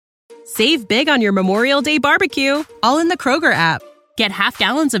Save big on your Memorial Day barbecue, all in the Kroger app. Get half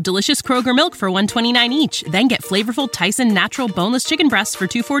gallons of delicious Kroger milk for $1.29 each. Then get flavorful Tyson natural boneless chicken breasts for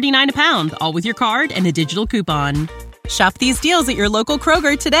 $2.49 a pound, all with your card and a digital coupon. Shop these deals at your local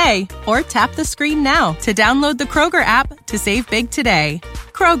Kroger today, or tap the screen now to download the Kroger app to save big today.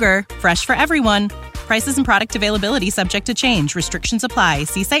 Kroger, fresh for everyone. Prices and product availability subject to change. Restrictions apply.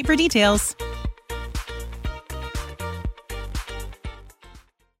 See site for details.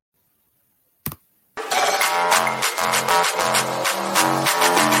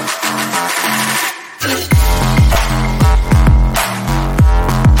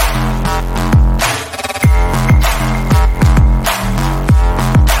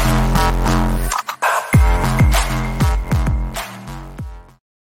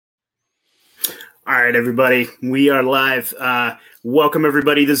 All right, everybody, we are live. Welcome,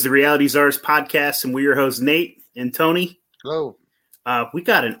 everybody. This is the Czars Podcast, and we're your hosts, Nate and Tony. Hello. We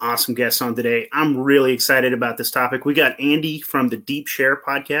got an awesome guest on today. I'm really excited about this topic. We got Andy from the Deep Share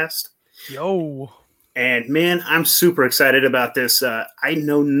Podcast. Yo. And, man, I'm super excited about this. I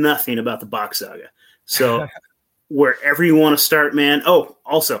know nothing about the Bach Saga. So wherever you want to start, man. Oh,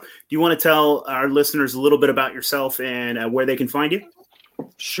 also, do you want to tell our listeners a little bit about yourself and where they can find you?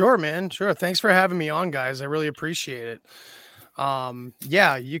 Sure, man. Sure. Thanks for having me on, guys. I really appreciate it.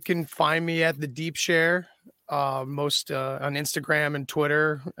 Yeah, you can find me at the Deep Share, most on Instagram and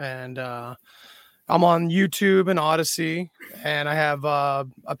Twitter, and I'm on YouTube and Odyssey, and I have a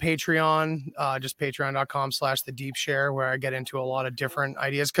Patreon, just patreon.com/the Deep Share, where I get into a lot of different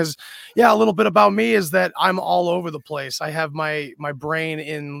ideas. Because, yeah, a little bit about me is that I'm all over the place. I have my brain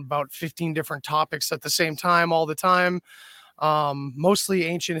in about 15 different topics at the same time, all the time. Mostly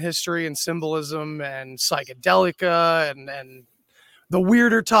ancient history and symbolism and psychedelica and the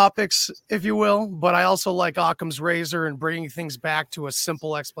weirder topics, if you will. But I also like Occam's razor and bringing things back to a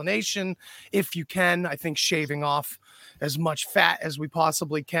simple explanation. If you can, I think shaving off as much fat as we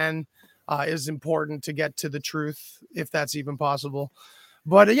possibly can is important to get to the truth, if that's even possible.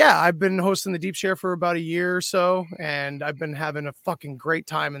 But yeah, I've been hosting the Deep Share for about a year or so, and I've been having a fucking great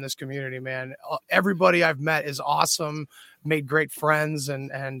time in this community, man. Everybody I've met is awesome, made great friends,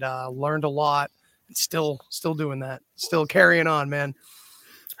 and learned a lot. Still doing that. Still carrying on, man.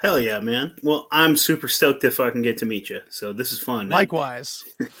 Hell yeah, man. Well, I'm super stoked if I can get to meet you. So this is fun, man. Likewise.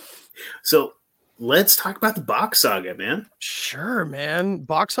 So let's talk about the Bach Saga, man. Sure, man.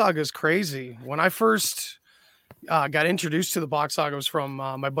 Bach Saga is crazy. When I first got introduced to the Bach Saga was from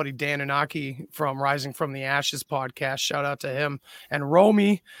my buddy Dan Inaki from Rising from the Ashes podcast. Shout out to him. And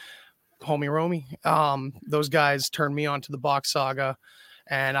homie Romy. Those guys turned me on to the Bach Saga,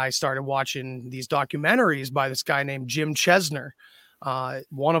 and I started watching these documentaries by this guy named Jim Chesner.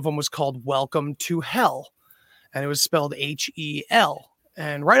 One of them was called Welcome to Hell, and it was spelled H-E-L.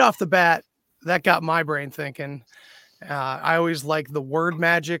 And right off the bat, that got my brain thinking. I always like the word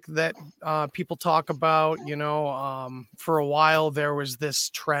magic that people talk about. For a while there was this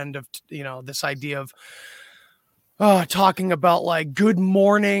trend of, this idea of talking about like good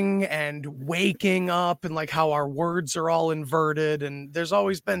morning and waking up and like how our words are all inverted. And there's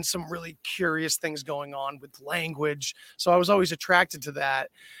always been some really curious things going on with language. So I was always attracted to that.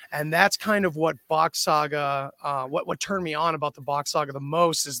 And that's kind of what Bach Saga, what turned me on about the Bach Saga the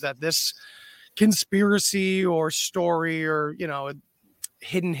most is that this conspiracy or story or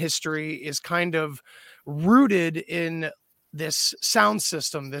hidden history is kind of rooted in this sound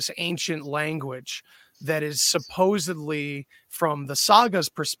system, this ancient language that is supposedly, from the saga's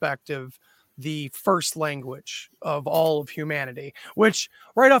perspective, the first language of all of humanity, which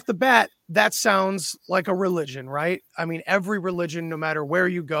right off the bat, that sounds like a religion, right? I mean, every religion, no matter where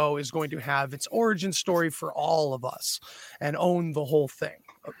you go, is going to have its origin story for all of us and own the whole thing.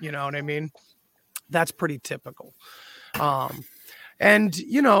 You know what I mean? That's pretty typical.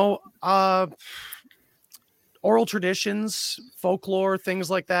 Oral traditions, folklore, things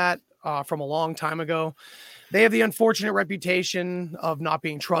like that from a long time ago, they have the unfortunate reputation of not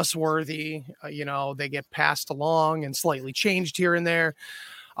being trustworthy. They get passed along and slightly changed here and there.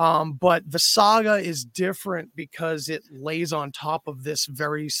 But the saga is different because it lays on top of this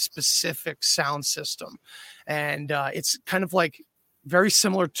very specific sound system. And it's kind of like very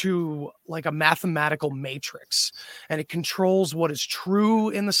similar to like a mathematical matrix, and it controls what is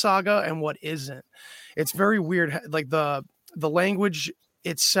true in the saga and what isn't. It's very weird. Like the language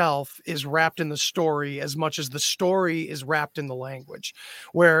itself is wrapped in the story as much as the story is wrapped in the language,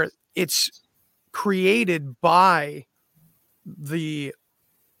 where it's created by the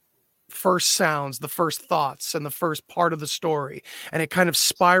first sounds, the first thoughts, and the first part of the story. And it kind of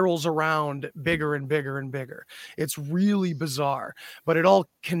spirals around bigger and bigger and bigger. It's really bizarre, but it all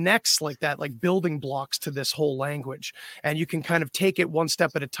connects like that, like building blocks to this whole language. And you can kind of take it one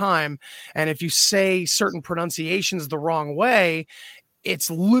step at a time. And if you say certain pronunciations the wrong way,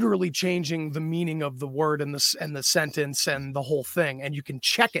 it's literally changing the meaning of the word and the sentence and the whole thing. And you can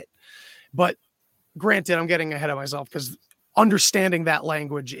check it. But granted, I'm getting ahead of myself because understanding that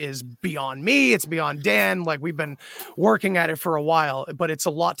language is beyond me. It's beyond Dan. Like, we've been working at it for a while, but it's a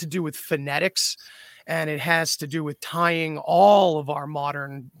lot to do with phonetics, and it has to do with tying all of our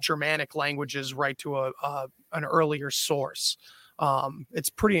modern Germanic languages right to an earlier source. It's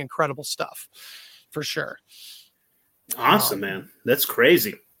pretty incredible stuff for sure. Awesome, man. That's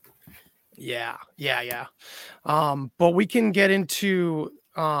crazy. Yeah. But we can get into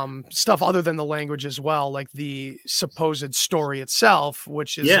stuff other than the language as well, like the supposed story itself,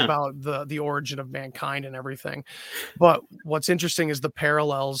 which is about the origin of mankind and everything. But what's interesting is the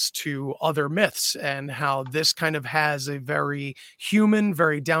parallels to other myths and how this kind of has a very human,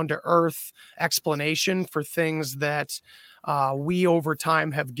 very down to earth explanation for things that we over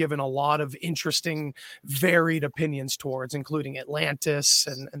time have given a lot of interesting, varied opinions towards, including Atlantis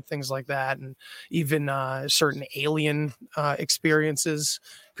and things like that. And even certain alien experiences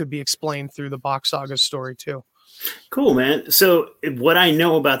could be explained through the Bach Saga story too. Cool, man. So what I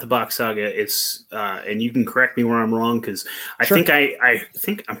know about the Bach Saga is, and you can correct me where I'm wrong, because I think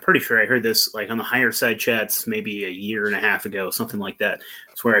I'm pretty sure I heard this like on the Higher Side chats maybe a year and a half ago, something like that.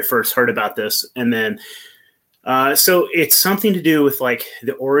 That's where I first heard about this. And then so it's something to do with like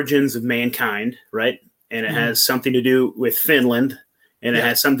the origins of mankind, right? And it has something to do with Finland, and it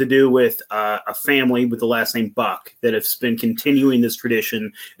has something to do with a family with the last name Bach that has been continuing this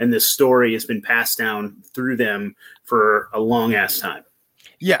tradition, and this story has been passed down through them for a long ass time.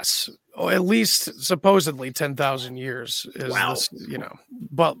 Yes, at least supposedly 10,000 years is this,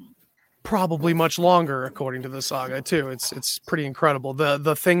 but probably much longer according to the saga too. It's pretty incredible.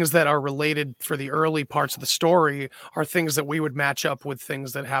 The things that are related for the early parts of the story are things that we would match up with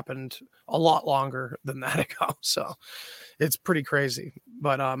things that happened a lot longer than that ago. So it's pretty crazy.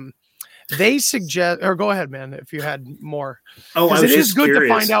 But they suggest, or go ahead, man, if you had more. Oh, it is good to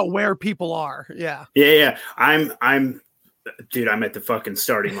find out where people are. Yeah. I'm at the fucking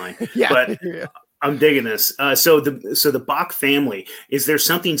starting line. But I'm digging this. So the Bach family, is there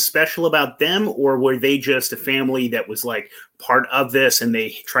something special about them, or were they just a family that was like part of this and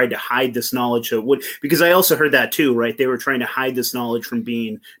they tried to hide this knowledge? Because I also heard that too, right? They were trying to hide this knowledge from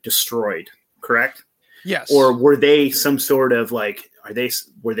being destroyed, correct? Yes. Or were they some sort of like,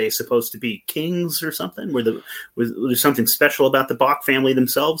 were they supposed to be kings or something? Was there something special about the Bach family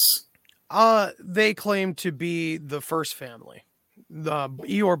themselves? They claim to be the first family. The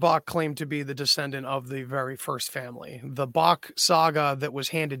Eeyore Bach claimed to be the descendant of the very first family. The Bach saga that was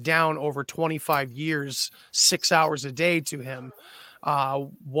handed down over 25 years, 6 hours a day to him,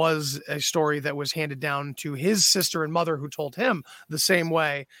 was a story that was handed down to his sister and mother, who told him the same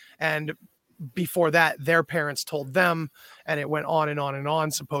way. And before that, their parents told them, and it went on and on and on,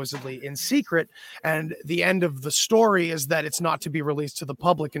 supposedly in secret. And the end of the story is that it's not to be released to the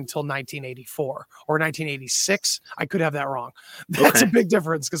public until 1984 or 1986. I could have that wrong. That's a big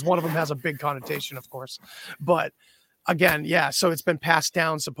difference, because one of them has a big connotation, of course. But again, so it's been passed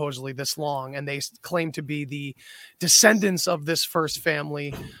down supposedly this long, and they claim to be the descendants of this first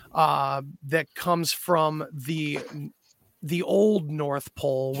family that comes from the old North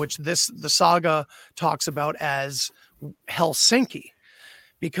Pole, which the saga talks about as Helsinki,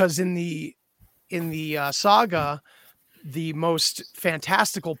 because in the saga, the most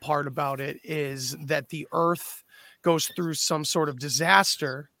fantastical part about it is that the Earth goes through some sort of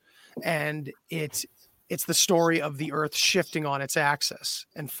disaster, and it's the story of the Earth shifting on its axis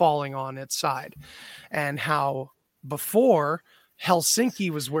and falling on its side, and how before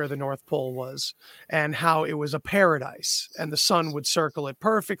Helsinki was where the North Pole was, and how it was a paradise, and the sun would circle it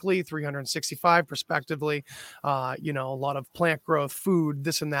perfectly, 365 respectively. A lot of plant growth, food,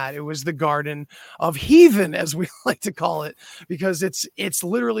 this and that. It was the Garden of Heathen, as we like to call it, because it's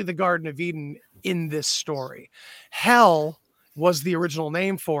literally the Garden of Eden in this story. Hell was the original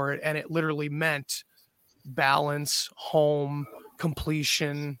name for it, and it literally meant balance, home,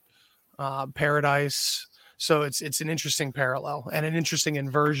 completion, paradise. So it's an interesting parallel and an interesting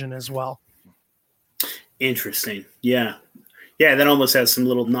inversion as well. Interesting. Yeah. That almost has some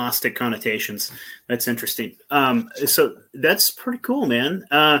little Gnostic connotations. That's interesting. So that's pretty cool, man.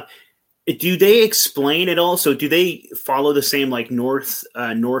 Do they explain it all? So do they follow the same like Norse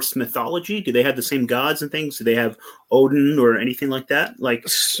mythology? Do they have the same gods and things? Do they have Odin or anything like that?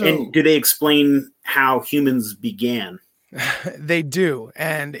 And do they explain how humans began? They do,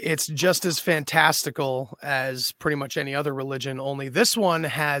 and it's just as fantastical as pretty much any other religion, only this one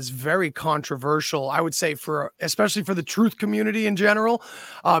has very controversial, I would say, especially for the truth community in general,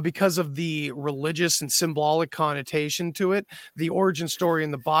 because of the religious and symbolic connotation to it. The origin story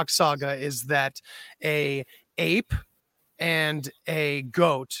in the Bach saga is that a ape and a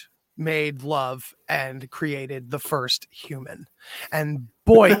goat made love and created the first human. And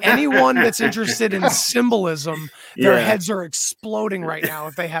boy, anyone that's interested in symbolism, their heads are exploding right now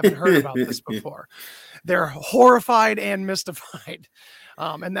if they haven't heard about this before. They're horrified and mystified.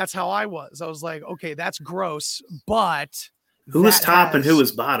 And that's how I was. I was like, okay, that's gross, but who was top and who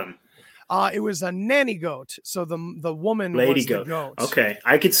was bottom? It was a nanny goat. So the woman lady was the goat. Okay,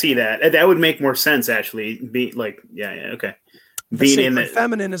 I could see that. That would make more sense, actually. Okay. The sacred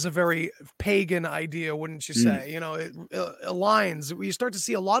feminine is a very pagan idea, wouldn't you say? You know, it aligns. You start to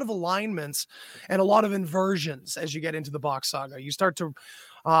see a lot of alignments and a lot of inversions as you get into the Bach saga. You start to,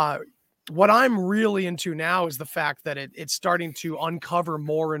 what I'm really into now is the fact that it's starting to uncover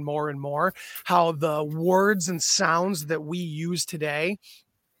more and more and more how the words and sounds that we use today,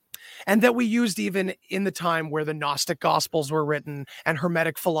 and that we used even in the time where the Gnostic Gospels were written and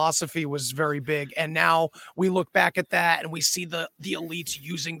Hermetic philosophy was very big. And now we look back at that and we see the elites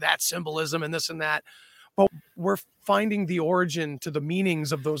using that symbolism and this and that. But we're finding the origin to the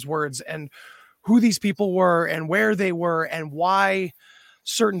meanings of those words and who these people were and where they were and why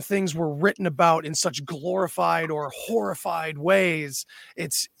certain things were written about in such glorified or horrified ways.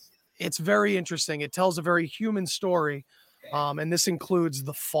 It's very interesting. It tells a very human story. And this includes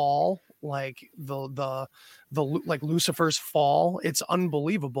the fall, like the like Lucifer's fall. It's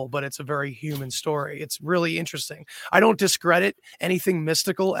unbelievable, but it's a very human story. It's really interesting. I don't discredit anything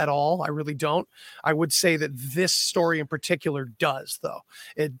mystical at all. I really don't. I would say that this story in particular does, though.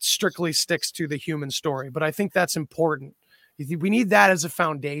 It strictly sticks to the human story, but I think that's important. We need that as a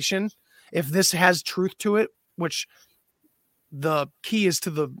foundation. If this has truth to it, which the key is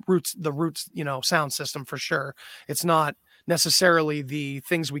to the roots, sound system for sure. It's not necessarily the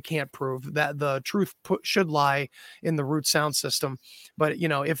things we can't prove, that the truth should lie in the root sound system. But,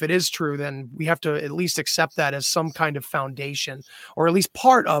 if it is true, then we have to at least accept that as some kind of foundation, or at least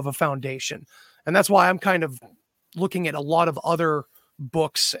part of a foundation. And that's why I'm kind of looking at a lot of other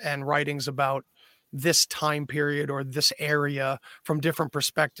books and writings about this time period or this area from different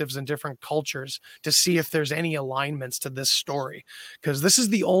perspectives and different cultures to see if there's any alignments to this story. Because this is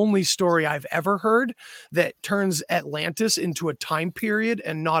the only story I've ever heard that turns Atlantis into a time period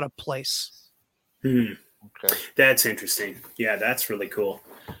and not a place. Okay. That's interesting. Yeah, that's really cool.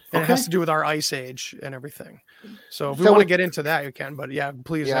 And it has to do with our ice age and everything. So if we want to get into that, you can. But yeah,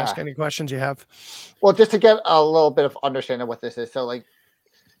 please ask any questions you have. Well, just to get a little bit of understanding of what this is. So like,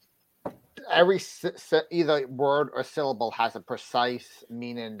 every either word or syllable has a precise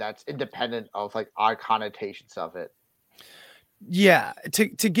meaning that's independent of like our connotations of it. Yeah. To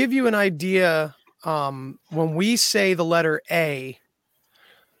give you an idea, when we say the letter A,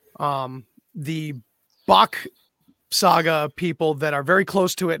 the Bach saga people that are very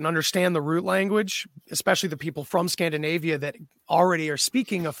close to it and understand the root language, especially the people from Scandinavia that already are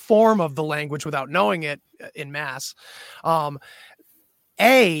speaking a form of the language without knowing it in mass,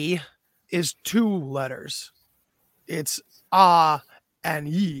 A is two letters. It's A and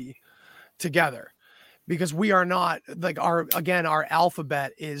Y together, because we are not like our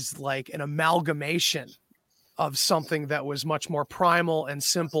alphabet is like an amalgamation of something that was much more primal and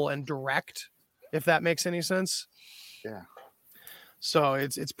simple and direct, if that makes any sense. Yeah. So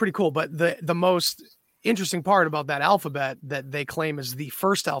it's pretty cool. But the most interesting part about that alphabet that they claim is the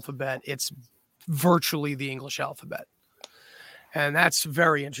first alphabet, it's virtually the English alphabet. And that's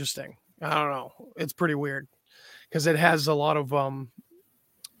very interesting. I don't know. It's pretty weird because it has a lot of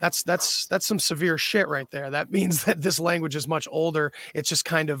that's some severe shit right there. That means that this language is much older. It's just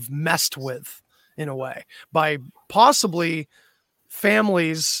kind of messed with in a way by possibly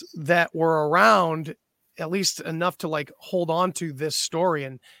families that were around at least enough to like hold on to this story,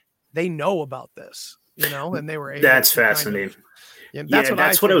 and they know about this, and they were able that's fascinating.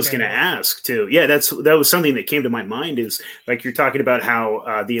 That's what I was going to ask too. Yeah, that was something that came to my mind, is like you're talking about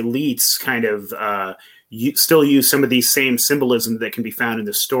how the elites kind of still use some of these same symbolism that can be found in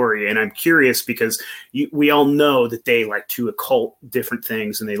the story. And I'm curious because we all know that they like to occult different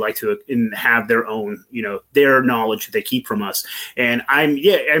things, and they like to have their own, their knowledge that they keep from us. And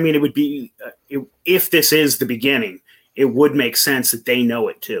it would be if this is the beginning, it would make sense that they know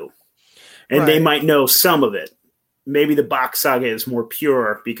it too. and they might know some of it. Maybe the Bach saga is more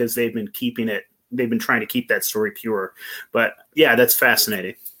pure because they've been trying to keep that story pure. But yeah, that's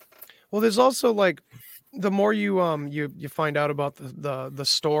fascinating. Well, there's also like, the more you find out about the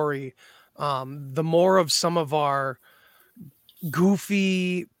story, the more of some of our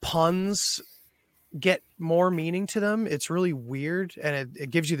goofy puns get more meaning to them. It's really weird, and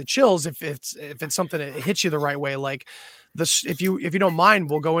it gives you the chills if it's something that hits you the right way. Like this, if you don't mind,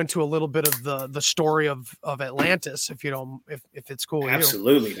 we'll go into a little bit of the story of Atlantis, if it's cool with you.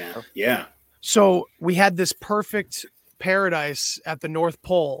 Absolutely, man. Yeah. So we had this perfect paradise at the North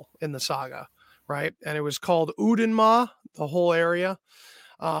Pole in the saga, right? And it was called Udenma, the whole area.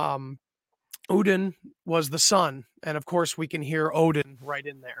 Odin was the sun, and of course we can hear Odin right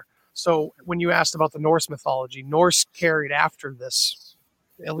in there. So when you asked about the Norse mythology, Norse carried after this,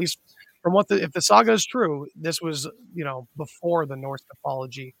 at least from if the saga is true, this was, before the Norse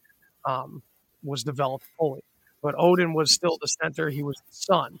mythology was developed fully. But Odin was still the center. He was the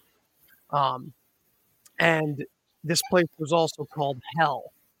sun. And this place was also called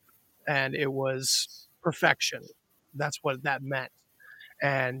Hell, and it was perfection. That's what that meant.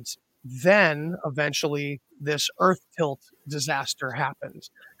 And then eventually this earth tilt disaster happened.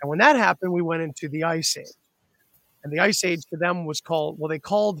 And when that happened, we went into the Ice Age. And the Ice Age to them was called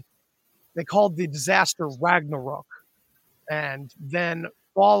the disaster Ragnarok. And then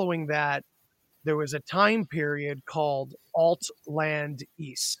following that, there was a time period called Alt Land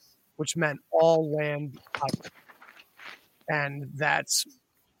East, which meant all land out. And that's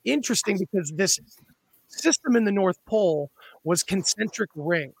interesting because this system in the North Pole was concentric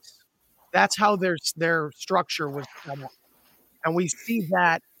rings. That's how their structure was set up. And we see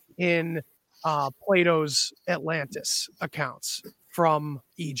that in Plato's Atlantis accounts from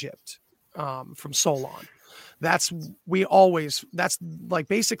Egypt, from Solon. That's like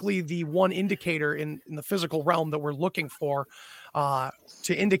basically the one indicator in the physical realm that we're looking for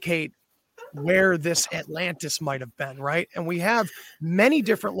to indicate where this Atlantis might have been, right? And we have many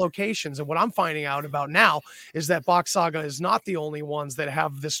different locations. And what I'm finding out about now is that Bach Saga is not the only ones that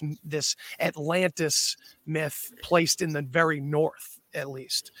have this Atlantis myth placed in the very north, at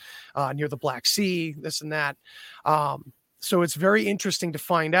least, near the Black Sea, this and that. So it's very interesting to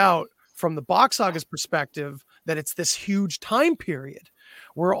find out from the Bach Saga's perspective that it's this huge time period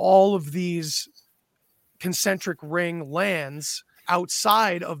where all of these concentric ring lands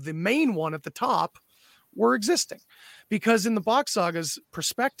outside of the main one at the top were existing, because in the Bach Saga's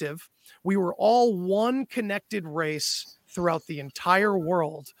perspective, we were all one connected race throughout the entire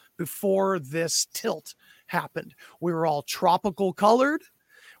world before this tilt happened. We were all tropical colored.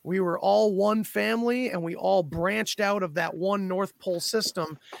 We were all one family, and we all branched out of that one North Pole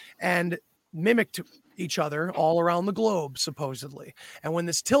system and mimicked each other all around the globe, supposedly. And when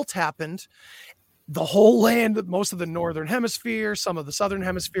this tilt happened, the whole land, most of the northern hemisphere, some of the southern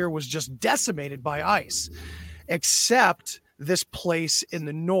hemisphere was just decimated by ice, except this place in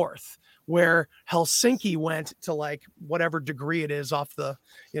the north where Helsinki went to like whatever degree it is off the,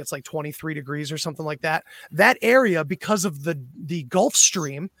 it's like 23 degrees or something like that. That area, because of the Gulf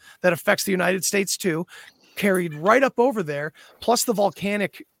Stream that affects the United States too, carried right up over there, plus the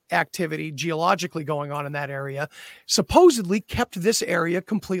volcanic activity geologically going on in that area, supposedly kept this area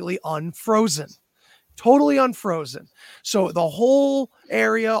completely unfrozen. Totally unfrozen. So the whole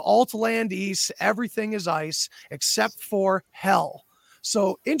area, Alt Land East, everything is ice except for hell.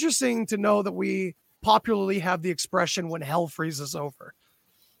 So interesting to know that we popularly have the expression when hell freezes over.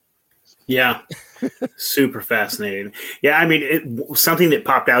 Yeah. Super fascinating. Yeah. I mean, something that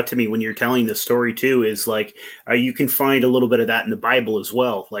popped out to me when you're telling the story too, is like, you can find a little bit of that in the Bible as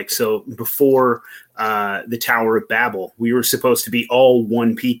well. Like, so before the Tower of Babel, we were supposed to be all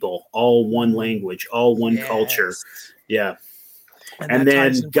one people, all one language, all one culture. Yeah. And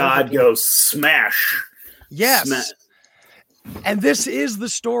then God goes smash. Yes. Smash. And this is the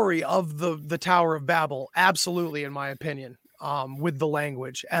story of the Tower of Babel. Absolutely. In my opinion. With the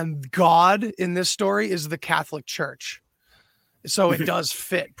language, and God in this story is the Catholic Church. So it does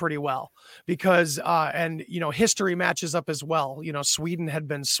fit pretty well because, and history matches up as well. Sweden had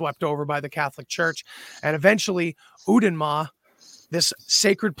been swept over by the Catholic Church, and eventually Udenma, this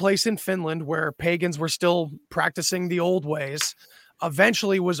sacred place in Finland where pagans were still practicing the old ways,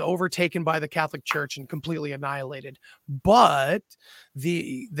 eventually was overtaken by the Catholic Church and completely annihilated. But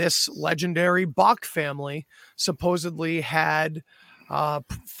this legendary Bach family supposedly had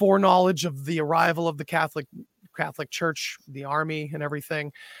foreknowledge of the arrival of the Catholic Church, the army and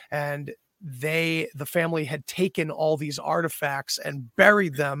everything. And the family had taken all these artifacts and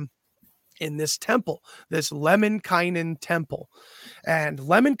buried them in this temple, this Lemminkainen temple. And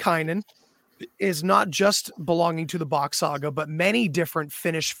Lemminkainen is not just belonging to the Bok saga, but many different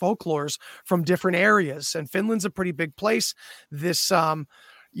Finnish folklores from different areas. And Finland's a pretty big place. This, Helsinki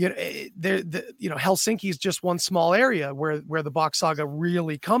is just one small area where the Bok saga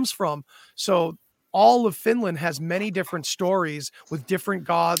really comes from. So all of Finland has many different stories with different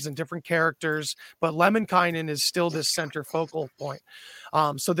gods and different characters, but Lemminkainen is still this center focal point.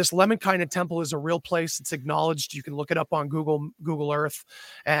 So this Lemminkainen temple is a real place. It's acknowledged. You can look it up on Google Earth.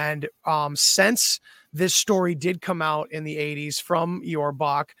 And since this story did come out in the 80s from Eeyore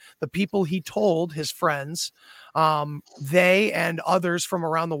Bach, the people he told, his friends, they and others from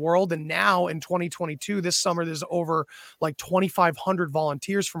around the world, and now in 2022, this summer, there's over like 2,500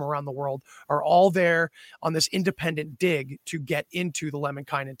 volunteers from around the world are all there on this independent dig to get into the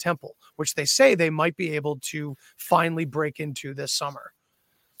Lemminkainen temple, which they say they might be able to finally break into this summer.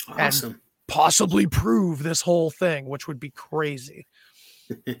 Awesome. And possibly prove this whole thing, which would be crazy.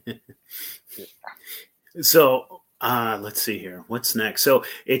 So let's see here. What's next? So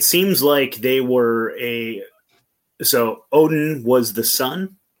it seems like they were so Odin was the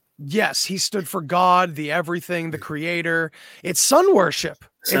sun. Yes, he stood for God, the everything, the creator. It's sun worship.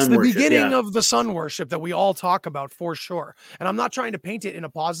 It's the beginning of the sun worship that we all talk about for sure. And I'm not trying to paint it in a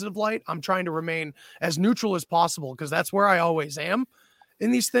positive light. I'm trying to remain as neutral as possible because that's where I always am in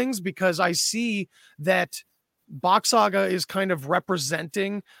these things, because I see that Bok Saga is kind of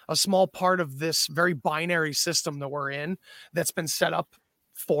representing a small part of this very binary system that we're in that's been set up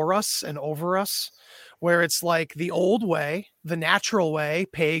for us and over us, where it's like the old way, the natural way,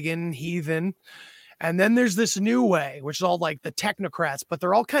 pagan, heathen. And then there's this new way, which is all like the technocrats, but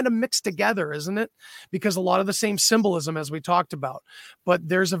they're all kind of mixed together, isn't it? Because a lot of the same symbolism as we talked about, but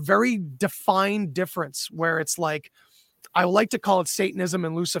there's a very defined difference where it's like, I like to call it Satanism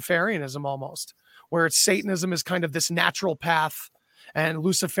and Luciferianism almost, where it's Satanism is kind of this natural path and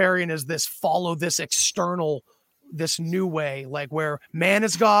Luciferian is this follow this external, this new way, like where man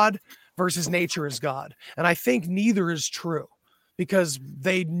is God versus nature is God. And I think neither is true because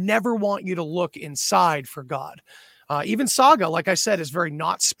they never want you to look inside for God. Even Saga, like I said, is very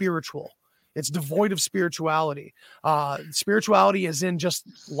not spiritual. It's devoid of spirituality. Spirituality is in just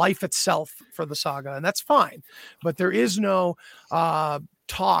life itself for the saga, and that's fine. But there is no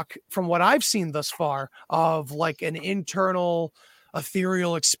talk, from what I've seen thus far, of like an internal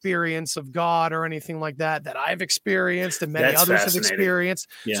ethereal experience of God or anything like that I've experienced and many others have experienced.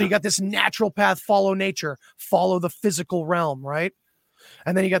 Yeah. So you got this natural path, follow nature, follow the physical realm, right?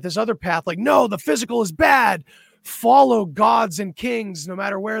 And then you got this other path, like, no, the physical is bad. Follow gods and kings no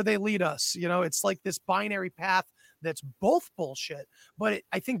matter where they lead us. You know, it's like this binary path that's both bullshit, but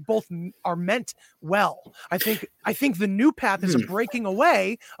I think both are meant well. I think the new path is a breaking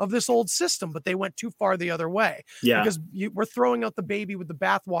away of this old system, but they went too far the other way. Yeah, because we're throwing out the baby with the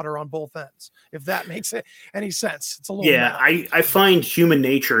bathwater on both ends. If that makes any sense, it's a little. Yeah, I find human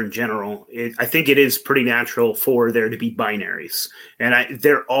nature in general. I think it is pretty natural for there to be binaries, and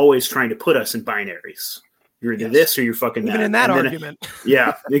they're always trying to put us in binaries. You're either this or you're fucking that. Even in that argument.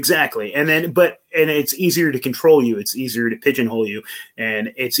 Yeah, exactly. And then, and it's easier to control you. It's easier to pigeonhole you.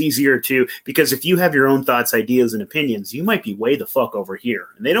 And it's easier because if you have your own thoughts, ideas, and opinions, you might be way the fuck over here.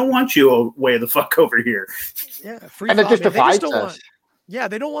 And they don't want you way the fuck over here. Yeah. And it just divides us. Yeah,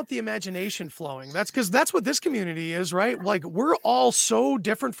 they don't want the imagination flowing. That's because that's what this community is, right? Like, we're all so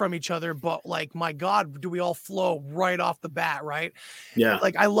different from each other, but like, my God, do we all flow right off the bat, right? Yeah.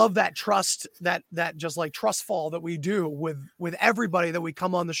 Like, I love that trust, that just like trust fall that we do with everybody that we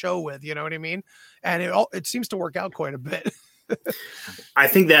come on the show with, you know what I mean? And it seems to work out quite a bit. I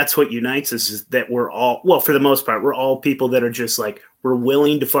think that's what unites us, is that we're all, well, for the most part, we're all people that are just like, we're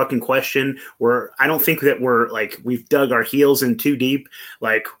willing to fucking question. I don't think that we're like, we've dug our heels in too deep.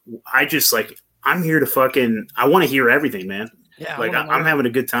 Like, I'm here to fucking, I want to hear everything, man. Yeah. Like, I'm having a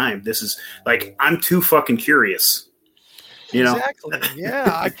good time. This is like, I'm too fucking curious. You know? Exactly. Yeah.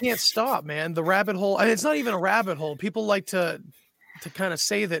 I can't stop, man. The rabbit hole. And it's not even a rabbit hole. People like to kind of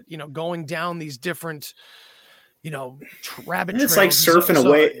say that, going down these different, rabbit trails. It's like surfing a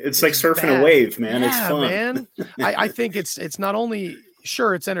wave. It's like surfing a wave, man. Yeah, it's fun, man. I think it's not only,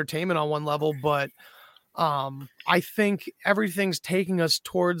 sure, it's entertainment on one level, but I think everything's taking us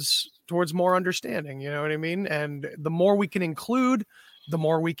towards more understanding. You know what I mean? And the more we can include, the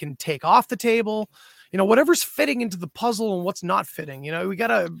more we can take off the table. Whatever's fitting into the puzzle and what's not fitting. We got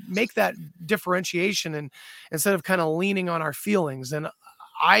to make that differentiation, and instead of kind of leaning on our feelings. And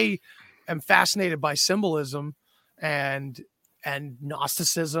I am fascinated by symbolism and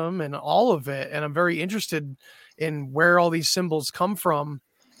Gnosticism and all of it. And I'm very interested in where all these symbols come from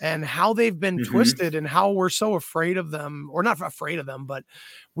and how they've been Mm-hmm. twisted and how we're so afraid of them, or not afraid of them, but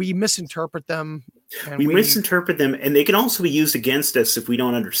we misinterpret them. And we misinterpret them, and they can also be used against us if we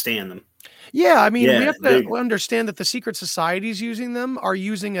don't understand them. Yeah, I mean, we Yeah, have to understand that the secret societies using them are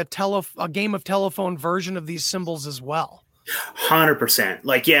using a game of telephone version of these symbols as well. 100%.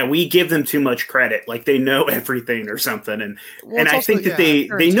 Like, yeah, we give them too much credit. Like they know everything or something. And I also think that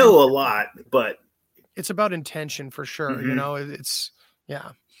they know a lot, but it's about intention for sure. Mm-hmm. You know, it's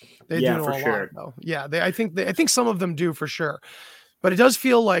they do know a lot though. Yeah, I think some of them do for sure. But it does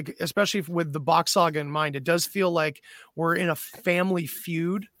feel like, especially with the Box Saga in mind, it does feel like we're in a family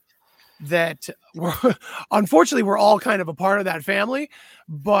feud that unfortunately we're all kind of a part of that family,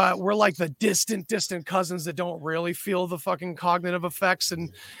 but we're like the distant cousins that don't really feel the fucking cognitive effects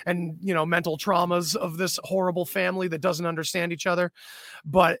and mental traumas of this horrible family that doesn't understand each other.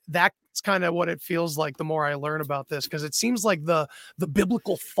 But that's kind of what it feels like the more I learn about this, because it seems like the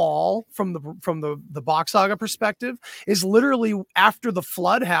biblical fall from the Box Saga perspective is literally after the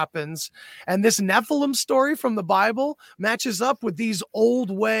flood happens, and this Nephilim story from the Bible matches up with these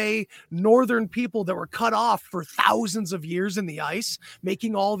old way northern people that were cut off for thousands of years in the ice,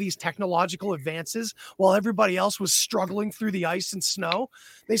 making all these technological advances while everybody else was struggling through the ice and snow.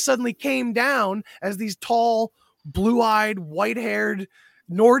 They suddenly came down as these tall, blue-eyed, white-haired,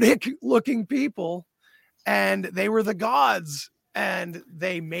 Nordic-looking people, and they were the gods, and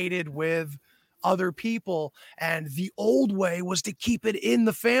they mated with other people. And the old way was to keep it in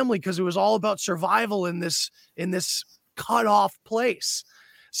the family because it was all about survival in this cut off place.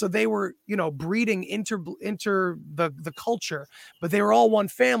 So they were, breeding inter the culture, but they were all one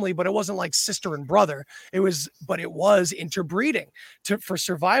family, but it wasn't like sister and brother. It was interbreeding for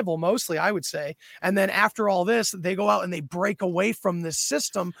survival, mostly, I would say. And then after all this, they go out and they break away from this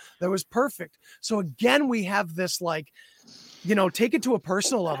system that was perfect. So again, we have this take it to a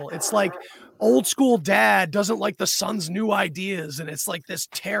personal level. It's like old school dad doesn't like the son's new ideas. And it's like this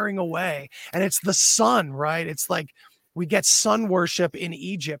tearing away, and it's the son, right? It's like, we get son worship in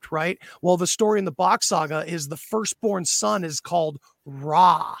Egypt, right? Well, the story in the Box Saga is the firstborn son is called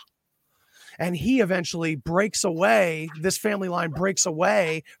Ra. And he eventually breaks away. This family line breaks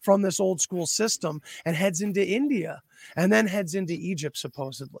away from this old school system and heads into India and then heads into Egypt,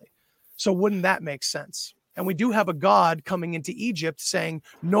 supposedly. So wouldn't that make sense? And we do have a god coming into Egypt saying,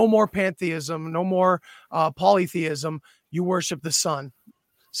 no more pantheism, no more polytheism. You worship the sun.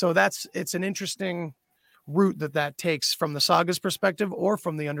 So it's an interesting route that takes from the saga's perspective or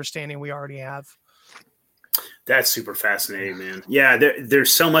from the understanding we already have. That's super fascinating, man. Yeah,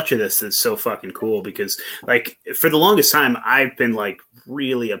 there's so much of this that's so fucking cool because, like, for the longest time, I've been like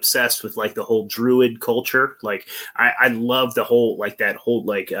really obsessed with like the whole Druid culture. Like, I love the whole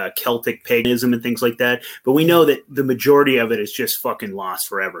Celtic paganism and things like that. But we know that the majority of it is just fucking lost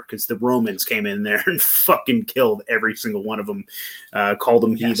forever because the Romans came in there and fucking killed every single one of them, called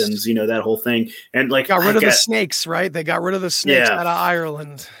them heathens, that whole thing. And like, got rid of the snakes, right? They got rid of the snakes out of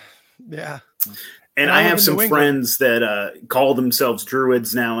Ireland. Yeah. And I have some friends that call themselves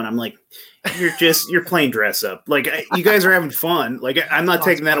Druids now, and I'm like, you're playing dress up. Like, you guys are having fun. Like, I'm not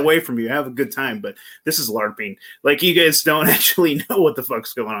taking that away from you. Have a good time, but this is LARPing. Like, you guys don't actually know what the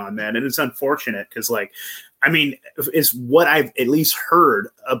fuck's going on, man. And it's unfortunate because, like, I mean, is what I've at least heard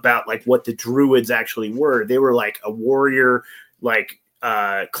about, like, what the Druids actually were. They were like a warrior, like,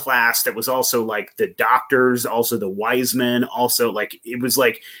 class that was also like the doctors, also the wise men, also like it was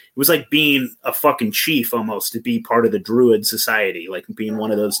like being a fucking chief almost to be part of the Druid society, like being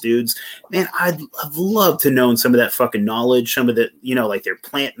one of those dudes. Man, I'd love to know some of that fucking knowledge, some of the, like their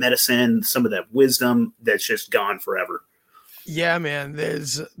plant medicine, some of that wisdom that's just gone forever. Yeah, man,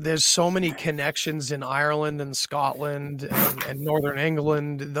 there's so many connections in Ireland and Scotland and Northern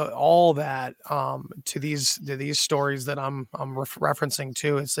England, all that to these stories that I'm referencing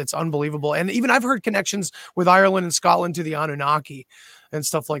to. It's unbelievable. And even I've heard connections with Ireland and Scotland to the Anunnaki and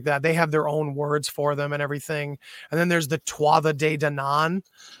stuff like that. They have their own words for them and everything. And then there's the Tuatha De Danann.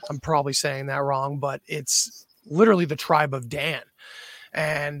 I'm probably saying that wrong, but it's literally the tribe of Dan.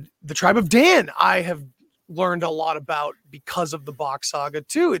 And the tribe of Dan, I have learned a lot about because of the Box Saga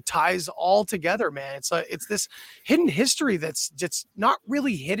too. It ties all together, man. It's this hidden history that's just not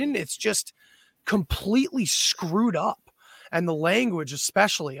really hidden. It's just completely screwed up. And the language,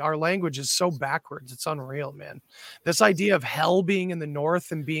 especially our language, is so backwards. It's unreal, man. This idea of hell being in the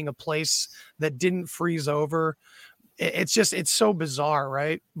north and being a place that didn't freeze over. It's so bizarre,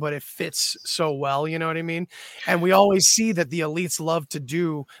 right? But it fits so well, you know what I mean? And we always see that the elites love to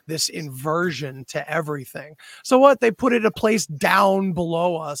do this inversion to everything. So what? They put it a place down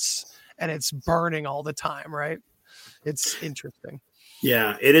below us and it's burning all the time, right? It's interesting.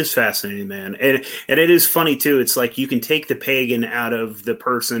 Yeah, it is fascinating, man. And it is funny too. It's like you can take the pagan out of the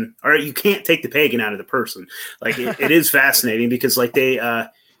person, or you can't take the pagan out of the person. Like it is fascinating because like they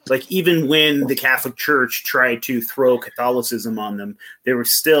like even when the Catholic Church tried to throw Catholicism on them,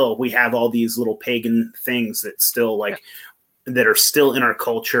 we have all these little pagan things that still that are still in our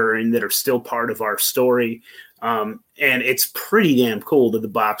culture and that are still part of our story. And it's pretty damn cool that the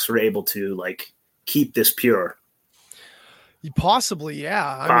Bachs were able to like keep this pure. Possibly,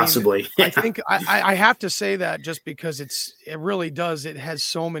 yeah. Possibly. I think I have to say that just because it really does. It has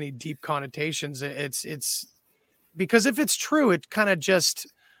so many deep connotations. It's because if it's true, it kind of just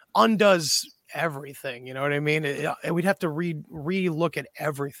undoes everything. You know what I mean? We'd have to re-look at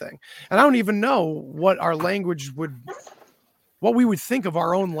everything. And I don't even know what our language what we would think of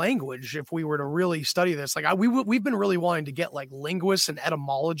our own language if we were to really study this. Like we've been really wanting to get like linguists and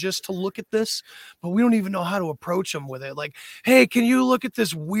etymologists to look at this, but we don't even know how to approach them with it. Like, hey, can you look at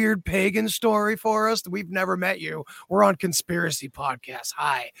this weird pagan story for us? We've never met you. We're on Conspiracy Podcast.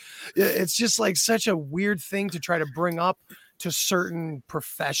 Hi. It's just like such a weird thing to try to bring up to certain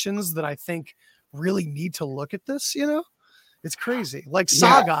professions that I think really need to look at this, you know? It's crazy. Like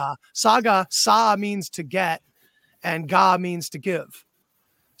saga, sa means to get, and ga means to give.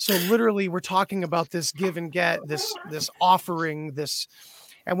 So literally we're talking about this give and get, this offering,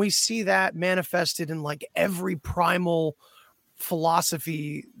 and we see that manifested in like every primal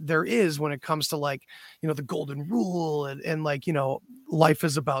philosophy there is when it comes to like, you know, the golden rule and like, you know, life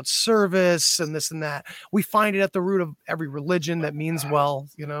is about service and this and that. We find it at the root of every religion that means well,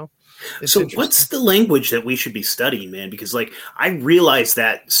 you know. So what's the language that we should be studying, man? Because like I realize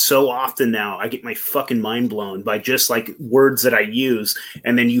that so often now I get my fucking mind blown by just like words that I use,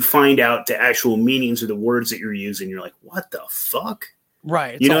 and then you find out the actual meanings of the words that you're using. You're like, what the fuck?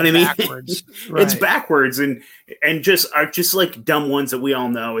 Right. You know what I mean? Backwards. Right. It's backwards and just like dumb ones that we all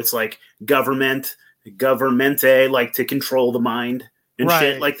know. It's like governmente, like to control the mind and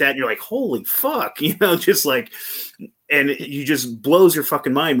shit like that. And you're like, holy fuck, you know, just like, and you just blows your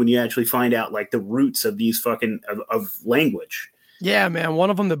fucking mind when you actually find out like the roots of these fucking of language. Yeah, man.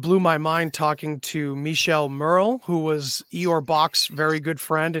 One of them that blew my mind, talking to Michel Merle, who was Eeyore Bach's very good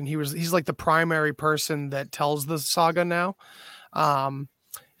friend. And he's like the primary person that tells the saga now.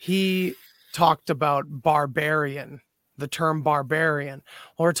 He talked about barbarian, the term barbarian.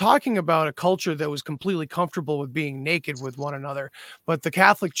 Well, we're talking about a culture that was completely comfortable with being naked with one another, but the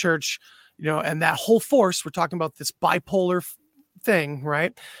Catholic Church, you know, and that whole force, we're talking about this bipolar thing,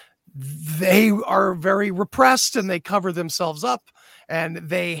 right? They are very repressed and they cover themselves up and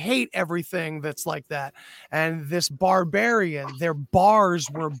they hate everything that's like that. And this barbarian, their bars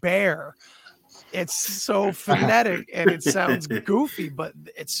were bare. It's so phonetic and it sounds goofy, but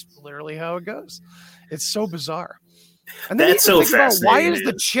it's literally how it goes. It's so bizarre. And then that's so fascinating. Why does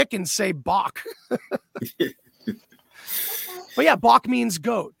the chicken say Bach? But yeah, Bach means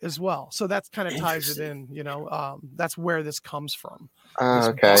goat as well. So that kind of ties it in, you know, that's where this comes from.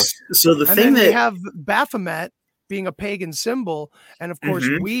 Okay. So the thing that we have Baphomet being a pagan symbol. And of course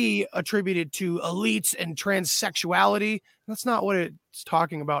we attribute it to elites and transsexuality. That's not what it's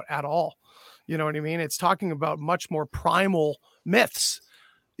talking about at all. You know what I mean? It's talking about much more primal myths,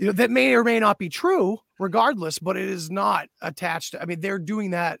 you know, that may or may not be true regardless, but it is not attached. I mean, they're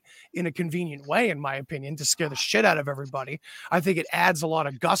doing that in a convenient way, in my opinion, to scare the shit out of everybody. I think it adds a lot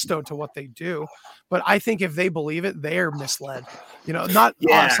of gusto to what they do, but I think if they believe it, they're misled, you know, not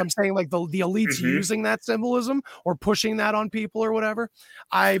us. I'm saying like the elites using that symbolism or pushing that on people or whatever.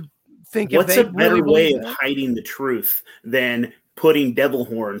 I think what's a better way of that, hiding the truth than putting devil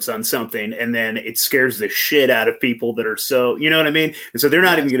horns on something, and then it scares the shit out of people that are so, you know what I mean? And so they're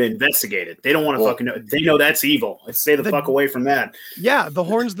not even going to investigate it. They don't want to fucking know. They know that's evil. Let's stay the fuck away from that. Yeah, the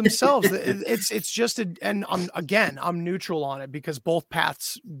horns themselves. It's just and I'm neutral on it because both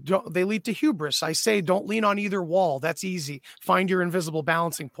paths they lead to hubris. I say don't lean on either wall. That's easy. Find your invisible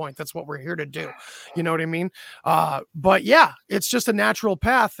balancing point. That's what we're here to do. You know what I mean? But yeah, it's just a natural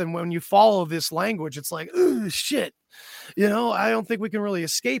path. And when you follow this language, it's like, ooh, shit. You know, I don't think we can really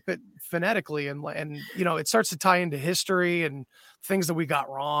escape it phonetically, and you know, it starts to tie into history and things that we got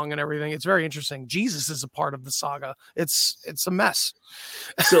wrong and everything. It's very interesting. Jesus is a part of the saga. It's a mess.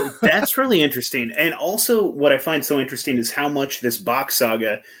 So that's really interesting. And also what I find so interesting is how much this Bach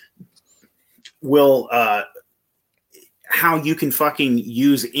saga will how you can fucking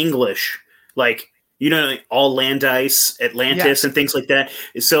use English, like, you know, like all Landice, Atlantis, and things like that.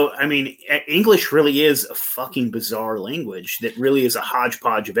 So, I mean, English really is a fucking bizarre language that really is a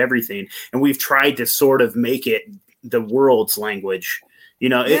hodgepodge of everything. And we've tried to sort of make it the world's language. You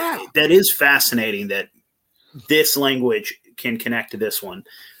know, that is fascinating that this language can connect to this one.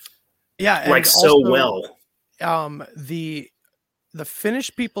 Yeah, like so well. The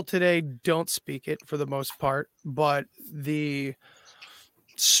Finnish people today don't speak it for the most part, but the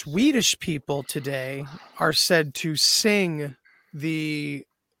Swedish people today are said to sing the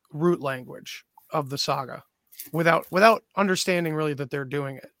root language of the saga without understanding really that they're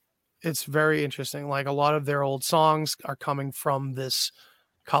doing it. It's very interesting. Like a lot of their old songs are coming from this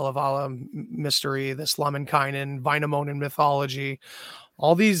Kalevala mystery, this Lemminkainen, Vainamoinen mythology.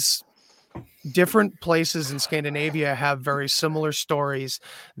 All these different places in Scandinavia have very similar stories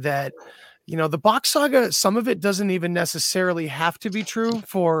that, the Bach saga, some of it doesn't even necessarily have to be true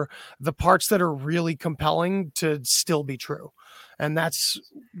for the parts that are really compelling to still be true. And that's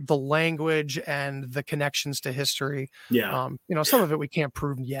the language and the connections to history. Yeah. Some of it we can't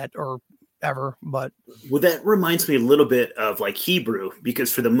prove yet or ever, but. Well, that reminds me a little bit of like Hebrew,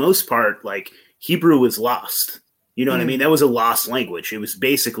 because for the most part, like Hebrew was lost. You know what I mean? That was a lost language. It was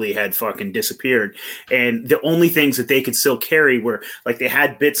basically had fucking disappeared. And the only things that they could still carry were like they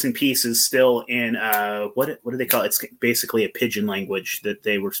had bits and pieces still in what do they call it? It's basically a pidgin language that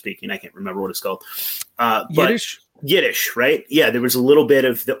they were speaking. I can't remember what it's called. Yiddish, right? Yeah, there was a little bit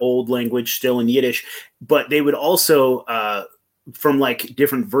of the old language still in Yiddish, but they would also from like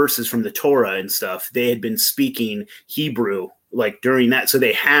different verses from the Torah and stuff, they had been speaking Hebrew like during that. So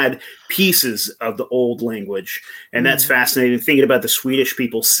they had pieces of the old language, and that's fascinating. Thinking about the Swedish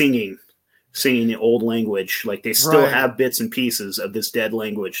people singing the old language, like they still have bits and pieces of this dead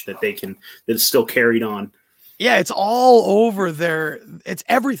language that is still carried on. Yeah, it's all over there. It's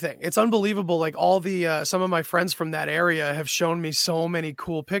everything. It's unbelievable. Like all the some of my friends from that area have shown me so many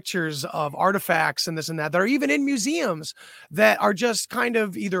cool pictures of artifacts and this and that are even in museums that are just kind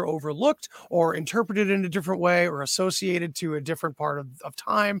of either overlooked or interpreted in a different way or associated to a different part of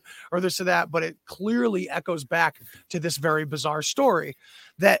time or this or that. But it clearly echoes back to this very bizarre story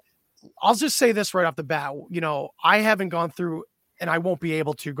that I'll just say this right off the bat. I haven't gone through, and I won't be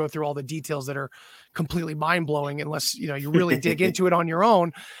able to go through all the details that are completely mind-blowing unless, you really dig into it on your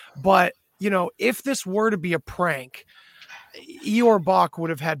own. But, if this were to be a prank, Eeyore Bach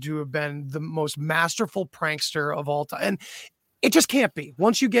would have had to have been the most masterful prankster of all time. And it just can't be.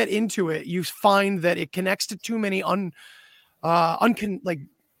 Once you get into it, you find that it connects to too many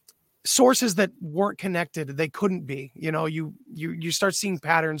sources that weren't connected. They couldn't be. You start seeing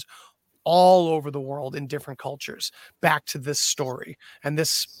patterns all over the world in different cultures back to this story and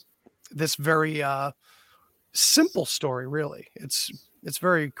this very simple story. Really, it's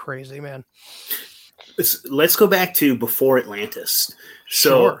very crazy, man. Let's go back to before Atlantis.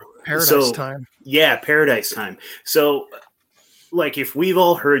 Paradise time. Yeah, paradise time. So like if we've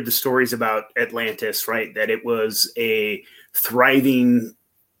all heard the stories about Atlantis, right, that it was a thriving,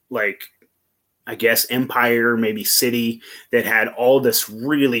 like, I guess, empire, maybe city that had all this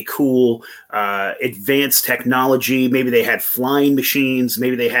really cool advanced technology. Maybe they had flying machines.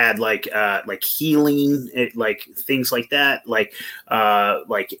 Maybe they had like healing, like things like that. What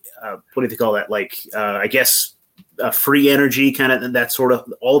do they call that? I guess free energy, kind of that sort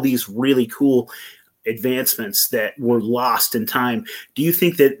of, all these really cool advancements that were lost in time. Do you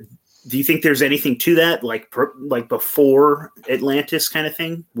think there's anything to that, like before Atlantis kind of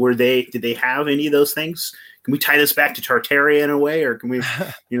thing? Did they have any of those things? Can we tie this back to Tartaria in a way, or can we,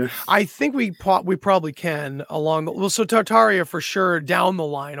 I think we probably can so Tartaria for sure down the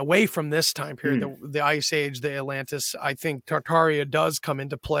line, away from this time period, the Ice Age, the Atlantis. I think Tartaria does come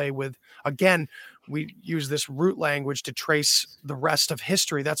into play with, again, we use this root language to trace the rest of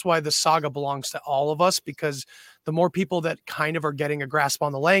history. That's why the saga belongs to all of us, because the more people that kind of are getting a grasp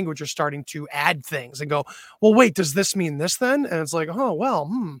on the language are starting to add things and go, well, wait, does this mean this then? And it's like, oh,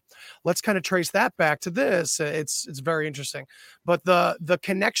 well, let's kind of trace that back to this. It's very interesting. But the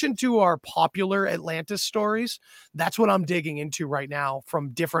connection to our popular Atlantis stories, that's what I'm digging into right now from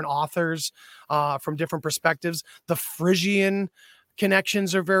different authors, from different perspectives. The Phrygian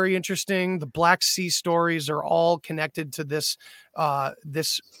connections are very interesting. The Black Sea stories are all connected to this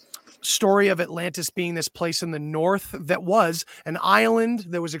story of Atlantis being this place in the north that was an island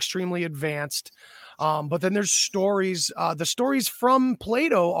that was extremely advanced. But then there's stories. The stories from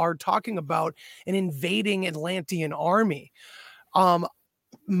Plato are talking about an invading Atlantean army.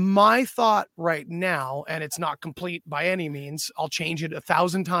 My thought right now, and it's not complete by any means, I'll change it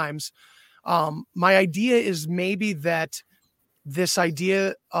 1,000 times. My idea is maybe that this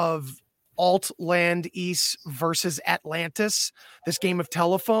idea of alt land east versus Atlantis, this game of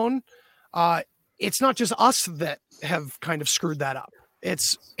telephone, it's not just us that have kind of screwed that up.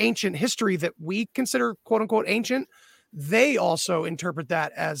 It's ancient history that we consider quote unquote ancient. They also interpret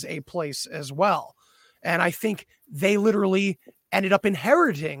that as a place as well. And I think they literally ended up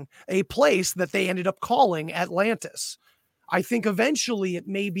inheriting a place that they ended up calling Atlantis. I think eventually it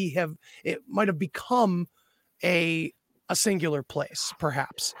might have become a singular place,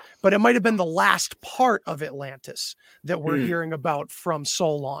 perhaps, but it might have been the last part of Atlantis that we're hearing about from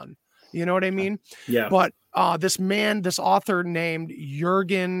Solon. You know what I mean? Yeah. But this author named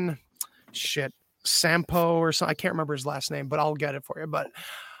Jürgen Sampo or something, I can't remember his last name, but I'll get it for you. But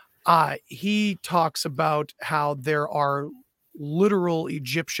he talks about how there are literal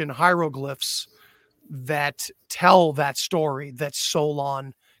Egyptian hieroglyphs that tell that story that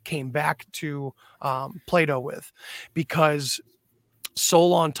Solon came back to Plato with, because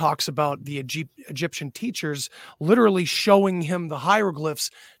Solon talks about the Egyptian teachers literally showing him the hieroglyphs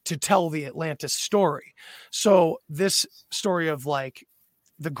to tell the Atlantis story. So this story of like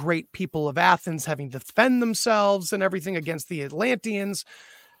the great people of Athens having to defend themselves and everything against the Atlanteans,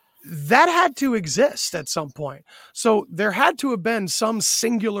 that had to exist at some point. So there had to have been some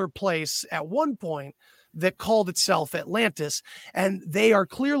singular place at one point that called itself Atlantis, and they are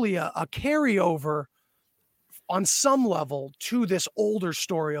clearly a carryover on some level to this older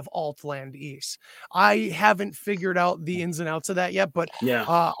story of Altland East. I haven't figured out the ins and outs of that yet, but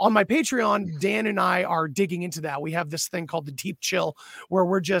on my Patreon, Dan and I are digging into that. We have this thing called the Deep Chill, where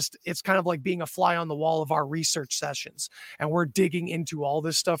it's kind of like being a fly on the wall of our research sessions. And we're digging into all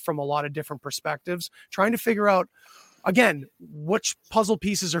this stuff from a lot of different perspectives, trying to figure out, again, which puzzle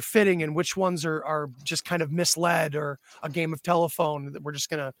pieces are fitting and which ones are just kind of misled, or a game of telephone that we're just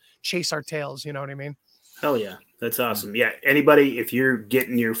going to chase our tails. You know what I mean? Hell yeah. That's awesome. Yeah. Anybody, if you're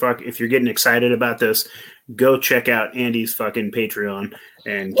getting excited about this, go check out Andy's fucking Patreon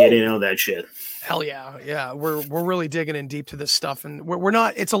and get in on that shit. Hell yeah. Yeah. We're really digging in deep to this stuff, and we're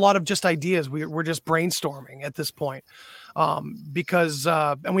not, it's a lot of just ideas. We're just brainstorming at this point. Because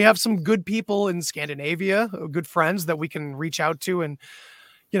and we have some good people in Scandinavia, good friends that we can reach out to and,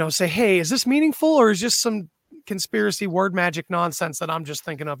 say, hey, is this meaningful, or is just some conspiracy word magic nonsense that I'm just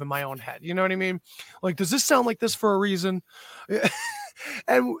thinking of in my own head? You know what I mean? Like, does this sound like this for a reason?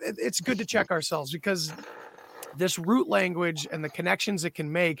 And it's good to check ourselves, because this root language and the connections it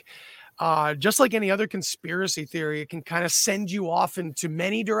can make, just like any other conspiracy theory, it can kind of send you off into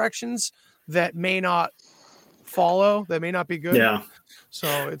many directions that may not follow, that may not be good. Yeah.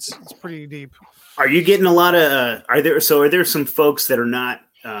 So it's pretty deep. Are you getting a lot of, are there some folks that are not,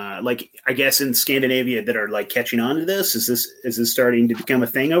 like, I guess in Scandinavia, that are like catching on to this? Is this starting to become a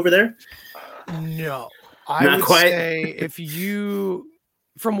thing over there? No, I would say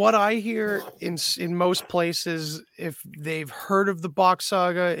from what I hear in most places, if they've heard of the Bach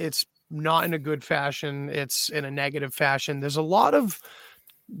saga, it's not in a good fashion. It's in a negative fashion. There's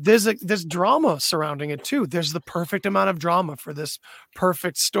drama surrounding it too. There's the perfect amount of drama for this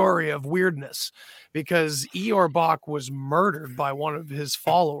perfect story of weirdness, because Eeyore Bach was murdered by one of his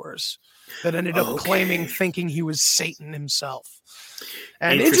followers that ended up thinking he was Satan himself.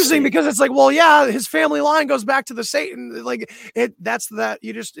 And interesting, because it's like, well, yeah, his family line goes back to the Satan. Like, that's that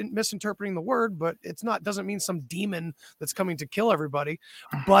you're just misinterpreting the word, but it's not, doesn't mean some demon that's coming to kill everybody,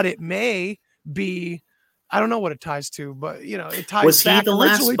 but it may be, I don't know what it ties to, but it ties back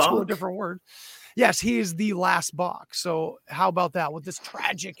originally to a different word. Yes, he is the last Bach. So how about that with this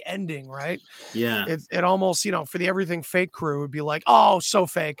tragic ending, right? Yeah. It almost, for the Everything Fake crew would be like, oh, so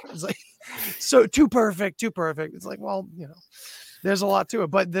fake. It's like, so too perfect. It's like, well, there's a lot to it.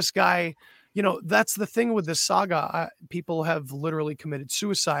 But this guy, that's the thing with this saga. People have literally committed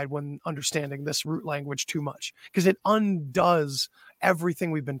suicide when understanding this root language too much, because it undoes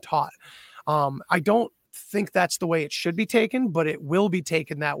everything we've been taught. I don't think that's the way it should be taken, but it will be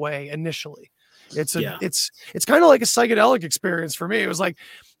taken that way initially. It's kind of like a psychedelic experience for me. It was like,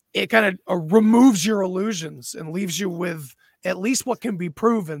 it kind of removes your illusions and leaves you with at least what can be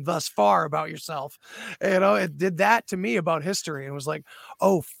proven thus far about yourself. It did that to me about history. And it was like,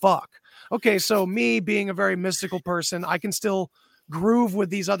 oh, fuck. Okay. So me being a very mystical person, I can still groove with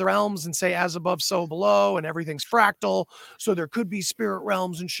these other realms and say as above, so below, and everything's fractal. So there could be spirit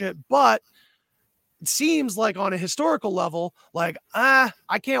realms and shit, but it seems like on a historical level, like, I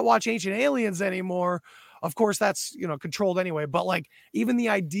can't watch Ancient Aliens anymore. Of course, that's, controlled anyway. But like, even the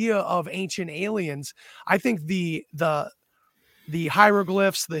idea of Ancient Aliens, I think the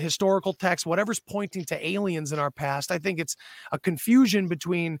hieroglyphs, the historical text, whatever's pointing to aliens in our past, I think it's a confusion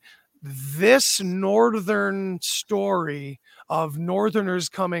between this northern story of northerners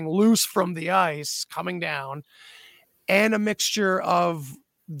coming loose from the ice, coming down, and a mixture of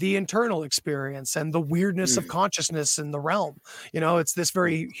the internal experience and the weirdness of consciousness in the realm. It's this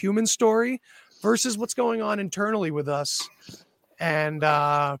very human story versus what's going on internally with us. And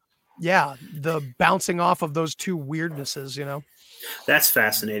the bouncing off of those two weirdnesses, you know. That's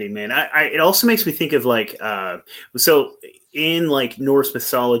fascinating, man. It also makes me think of like, so in like Norse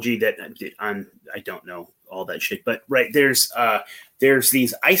mythology that I don't know all that shit, but right, there's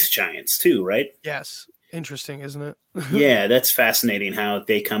these ice giants too, right? Yes. Interesting, isn't it? Yeah, that's fascinating how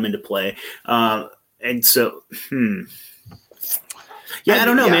they come into play. And so, yeah, I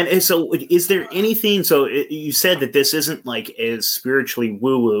don't know, man. And so is there anything, so you said that this isn't like as spiritually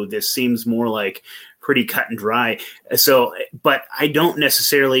woo-woo. This seems more like pretty cut and dry. So, but I don't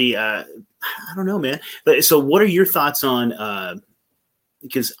necessarily, I don't know, man. So what are your thoughts on,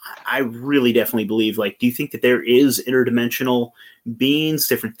 because I really definitely believe, like, do you think that there is interdimensional beings,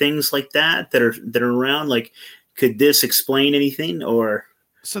 different things like that are around? Like, could this explain anything? Or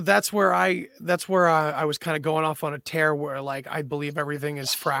so that's where I was kind of going off on a tear where, like, I believe everything is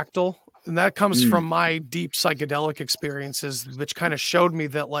fractal. And that comes from my deep psychedelic experiences, which kind of showed me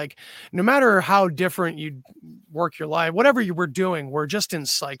that, like, no matter how different you work your life, whatever you were doing, we're just in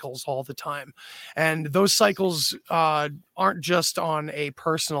cycles all the time. And those cycles aren't just on a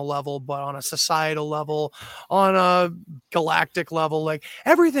personal level, but on a societal level, on a galactic level. Like,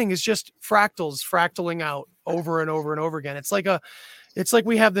 everything is just fractaling out over and over and over again. It's like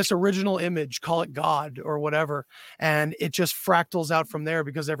we have this original image, call it God or whatever, and it just fractals out from there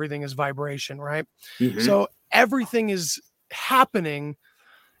because everything is vibration, right? Mm-hmm. So everything is happening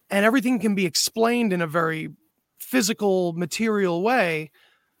and everything can be explained in a very physical, material way,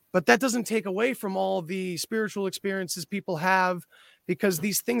 but that doesn't take away from all the spiritual experiences people have because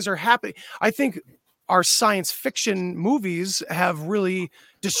these things are happening. I think our science fiction movies have really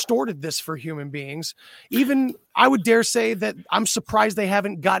distorted this for human beings. Even I would dare say that I'm surprised they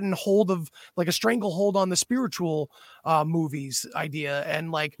haven't gotten hold of like a stranglehold on the spiritual movies idea.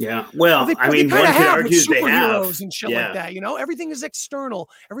 And like, yeah, well, I mean, one could argue they have and shit like that. You know, everything is external.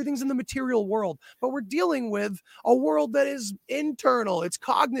 Everything's in the material world, but we're dealing with a world that is internal. It's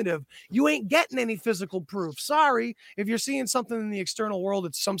cognitive. You ain't getting any physical proof. Sorry. If you're seeing something in the external world,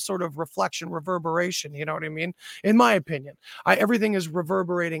 it's some sort of reflection, reverberation. You know what I mean? In my opinion, everything is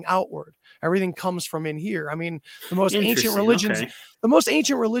reverberating outward. Everything comes from in here. I mean, the most ancient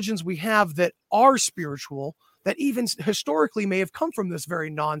religions we have that are spiritual, that even historically may have come from this very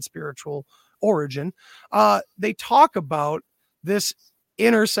non-spiritual origin, they talk about this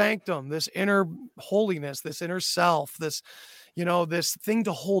inner sanctum, this inner holiness, this inner self, this, you know, this thing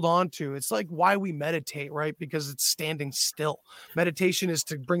to hold on to. It's like why we meditate, right? Because it's standing still. Meditation is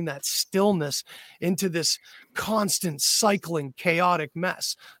to bring that stillness into this constant cycling, chaotic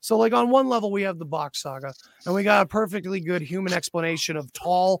mess. So like on one level, we have the Box Saga, and we got a perfectly good human explanation of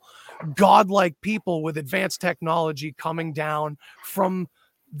tall, godlike people with advanced technology coming down from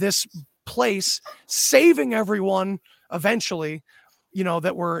this place, saving everyone eventually, you know,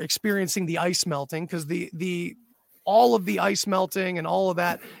 that we're experiencing the ice melting, because the all of the ice melting and all of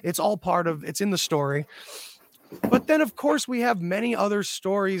that, it's all it's in the story. But then of course we have many other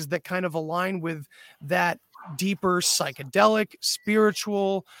stories that kind of align with that deeper psychedelic,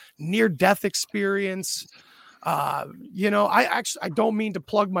 spiritual, near-death experience. You know, I don't mean to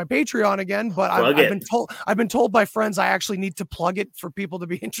plug my Patreon again, but I've been told by friends I actually need to plug it for people to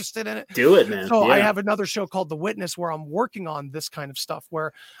be interested in it. Do it, man. So I have another show called The Witness where I'm working on this kind of stuff,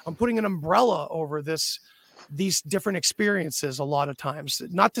 where I'm putting an umbrella over these different experiences a lot of times.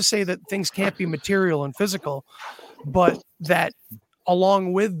 Not to say that things can't be material and physical, but that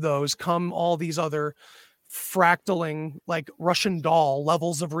along with those come all these other fractaling, like Russian doll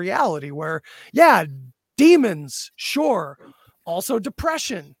levels of reality where, yeah, demons, sure. Also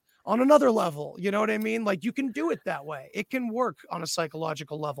depression on another level. You know what I mean? Like you can do it that way. It can work on a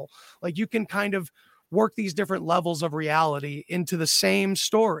psychological level. Like you can kind of work these different levels of reality into the same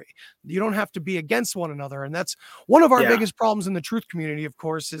story. You don't have to be against one another. And that's one of our biggest problems in the truth community, of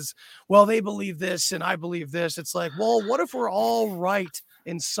course, is, well, they believe this and I believe this. It's like, well, what if we're all right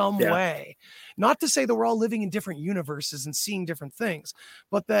in some way? Not to say that we're all living in different universes and seeing different things,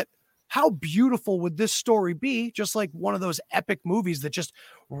 but that how beautiful would this story be? Just like one of those epic movies that just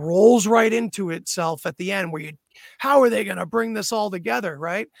rolls right into itself at the end where how are they going to bring this all together?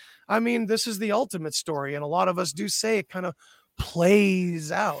 Right. I mean, this is the ultimate story. And a lot of us do say it kind of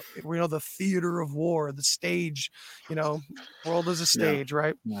plays out, you know, the theater of war, the stage, you know, world is a stage,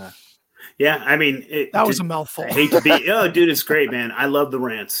 right? Yeah. Yeah. I mean, that was a mouthful. I hate to be, oh, dude, it's great, man. I love the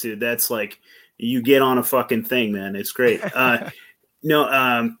rants, dude. That's like, you get on a fucking thing, man. It's great.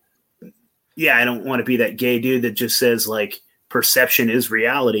 Yeah, I don't want to be that gay dude that just says like perception is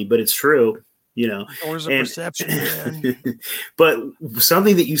reality, but it's true. you know, doors of perception, man. But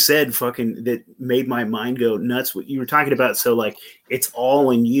something that you said that made my mind go nuts, what you were talking about. So like, it's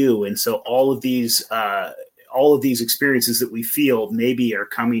all in you. And so all of these experiences that we feel maybe are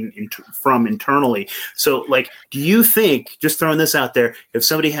coming from internally. So like, do you think, just throwing this out there, if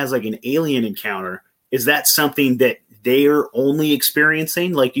somebody has like an alien encounter, is that something that they're only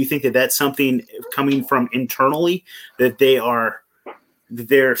experiencing? Like, do you think that that's something coming from internally, that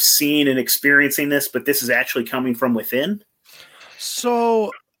they're seeing and experiencing this, but this is actually coming from within?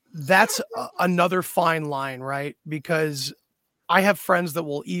 So that's another fine line, right? Because I have friends that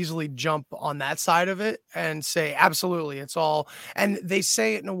will easily jump on that side of it and say, absolutely, it's all, and they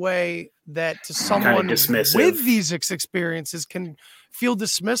say it in a way that to someone with these experiences can feel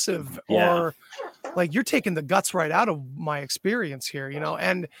dismissive, or like, you're taking the guts right out of my experience here, you know?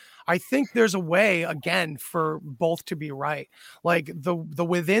 And I think there's a way, again, for both to be right. Like the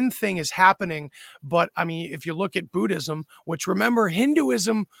within thing is happening, but I mean, if you look at Buddhism, which, remember,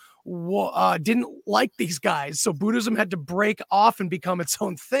 Hinduism didn't like these guys, so Buddhism had to break off and become its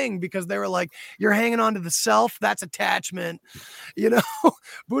own thing, because they were like, you're hanging on to the self, that's attachment, you know.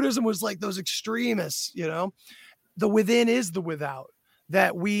 Buddhism was like those extremists, you know. The within is the without,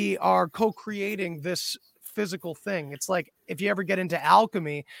 that we are co-creating this physical thing. It's like, if you ever get into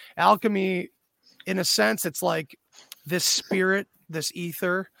alchemy, in a sense, it's like this spirit, this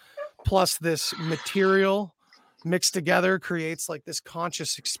ether, plus this material mixed together creates like this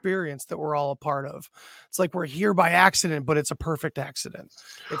conscious experience that we're all a part of. It's like we're here by accident, but it's a perfect accident.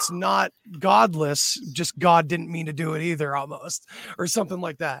 It's not godless, just God didn't mean to do it either, almost, or something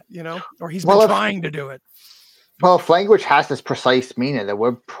like that, you know, or he's been trying to do it. Well, if language has this precise meaning, that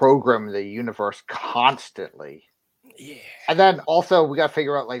we're programming the universe constantly. Yeah. And then also we got to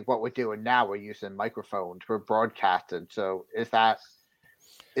figure out like what we're doing now. We're using microphones, we're broadcasting. So is that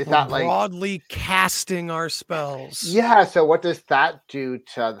like broadly casting our spells? Yeah. So what does that do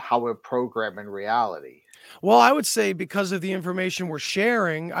to how we're programming reality? Well, I would say because of the information we're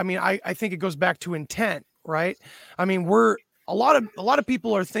sharing, I mean, I think it goes back to intent, right? I mean, a lot of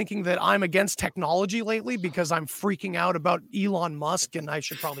people are thinking that I'm against technology lately because I'm freaking out about Elon Musk, and I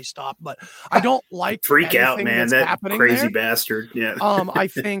should probably stop, but I don't like freak out, man. That crazy there. Bastard. Yeah. I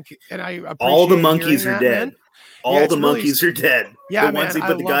think, and I appreciate all the monkeys are dead. Man. All the monkeys are dead. Yeah, the ones they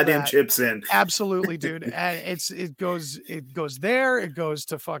put the goddamn chips in. Absolutely, dude. And it goes there. It goes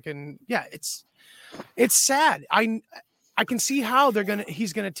to fucking, yeah. It's sad. I can see how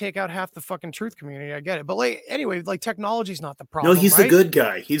he's gonna take out half the fucking truth community. I get it, but like, anyway, like, technology's not the problem. No, he's right? the good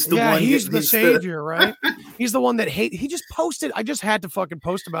guy. He's the one. He's the savior, right? He's the one that he just posted. I just had to fucking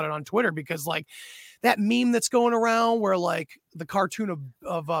post about it on Twitter, because like that meme that's going around where like the cartoon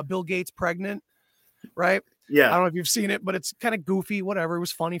of Bill Gates pregnant, right? Yeah. I don't know if you've seen it, but it's kind of goofy. Whatever. It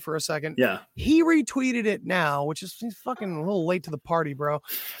was funny for a second. Yeah. He retweeted it now, which is, he's fucking a little late to the party, bro.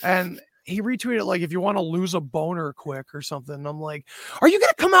 And he retweeted it like, if you want to lose a boner quick or something. And I'm like, are you going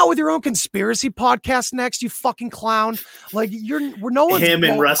to come out with your own conspiracy podcast next, you fucking clown? Like, we're no one's him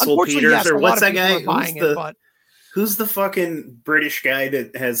and Russell Peters, yes, or what's that guy? Who's the fucking British guy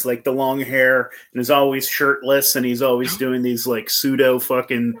that has like the long hair and is always shirtless, and he's always doing these like pseudo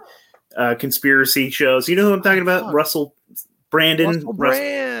fucking conspiracy shows? You know who I'm talking about? Russell Brand.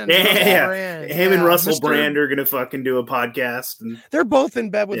 Yeah. Him and Russell Brand are gonna fucking do a podcast, and they're both in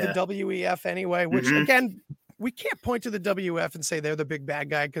bed with the WEF anyway, which again, we can't point to the WF and say they're the big bad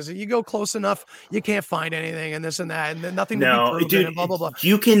guy, because if you go close enough, you can't find anything and this and that, and then nothing will be proven, dude, and blah blah blah.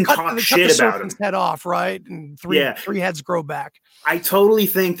 You can talk shit about him. Head off, right? And three heads grow back. I totally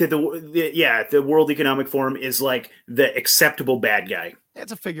think that the World Economic Forum is like the acceptable bad guy.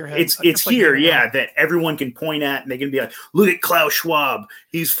 It's a figurehead. It's here, that everyone can point at, and they can be like, look at Klaus Schwab.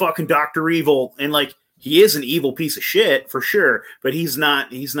 He's fucking Dr. Evil. And like, he is an evil piece of shit for sure, but he's not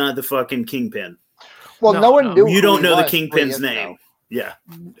the fucking kingpin. Well, no one knew. You don't know the kingpin's name. Yeah.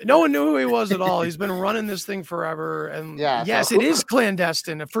 No one knew who he was at all. He's been running this thing forever. And yes, it is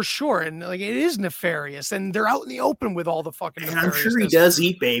clandestine for sure. And like, it is nefarious. And they're out in the open with all the fucking And I'm sure he does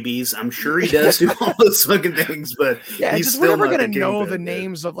eat babies. I'm sure he does do all those fucking things, but he's we're never going to know the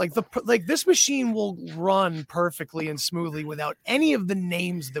names of like this machine will run perfectly and smoothly without any of the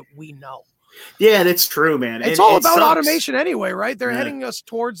names that we know. Yeah, that's true, man. It's all about automation anyway, right? They're heading us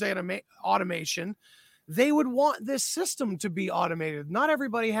towards automation. They would want this system to be automated. Not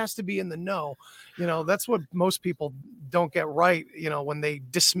everybody has to be in the know. You know, that's what most people don't get right, you know, when they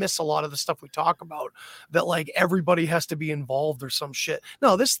dismiss a lot of the stuff we talk about, that like everybody has to be involved or some shit.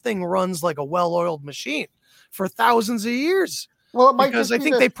 No, this thing runs like a well-oiled machine for thousands of years. Well, it might because I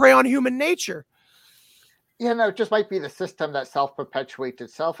think they prey on human nature. Yeah, no, it just might be the system that self-perpetuates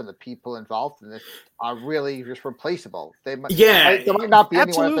itself, and the people involved in this are really just replaceable. There might not be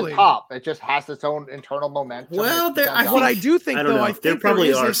anyone at the top. It just has its own internal momentum. Well, what I do think, though, I think there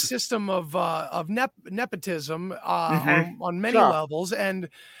is a system of nepotism on many levels, and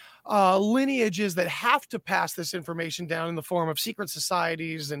lineages that have to pass this information down in the form of secret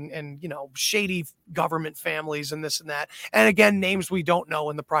societies and shady government families and this and that, and again, names we don't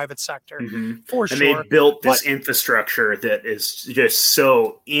know in the private sector for sure. And they built this infrastructure that is just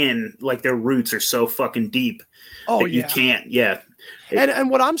so like their roots are so fucking deep. You can't. And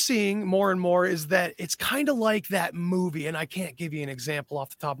what I'm seeing more and more is that it's kind of like that movie, and I can't give you an example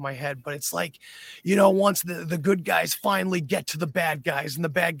off the top of my head, but it's like, once the good guys finally get to the bad guys, and the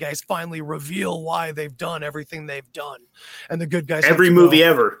bad guys finally reveal why they've done everything they've done, and the good guys every movie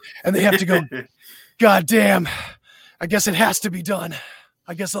ever, and they have to go, God damn, I guess it has to be done.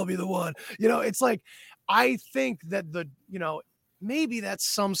 I guess I'll be the one. It's like, I think that maybe that's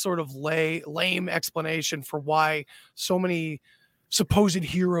some sort of lame explanation for why so many supposed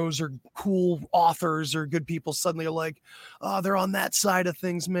heroes or cool authors or good people suddenly are like, oh, they're on that side of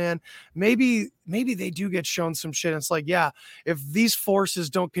things, man. Maybe they do get shown some shit. It's like, yeah, if these forces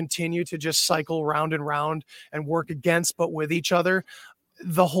don't continue to just cycle round and round and work against, but with each other,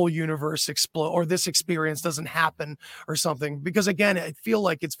 the whole universe explode, or this experience doesn't happen or something. Because again, I feel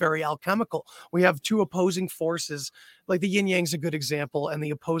like it's very alchemical. We have two opposing forces, like the yin yang's a good example, and the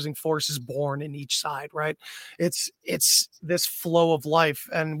opposing force is born in each side, right? It's this flow of life,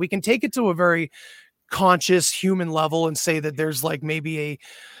 and we can take it to a very conscious human level and say that there's like maybe a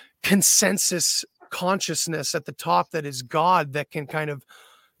consensus consciousness at the top that is God that can kind of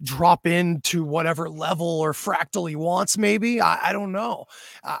drop into whatever level or fractal he wants. Maybe I don't know.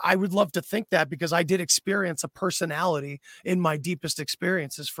 I would love to think that, because I did experience a personality in my deepest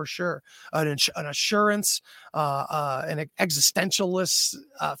experiences, for sure. An assurance, an existentialist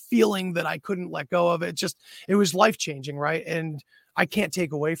feeling that I couldn't let go of. It was life-changing, right? And I can't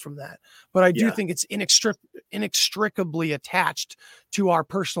take away from that, but I do think it's inextricably attached to our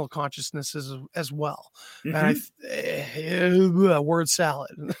personal consciousnesses as well. And word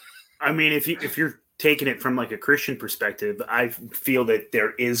salad. I mean, if you're taking it from like a Christian perspective, I feel that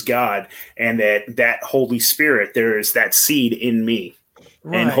there is God, and that Holy Spirit, there is that seed in me,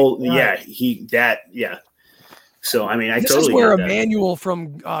 right, and So, I mean, this is where Emmanuel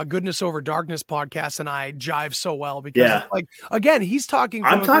from Goodness Over Darkness podcast and I jive so well, because like, again, he's talking.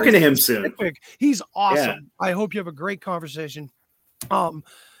 I'm talking to him soon. He's awesome. Yeah. I hope you have a great conversation.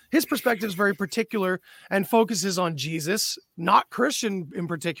 His perspective is very particular and focuses on Jesus, not Christian in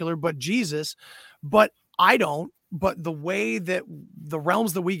particular, but Jesus. But I don't. But the way that the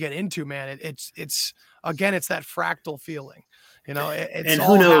realms that we get into, man, it's that fractal feeling. And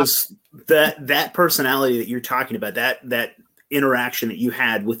who knows that personality that you're talking about, that interaction that you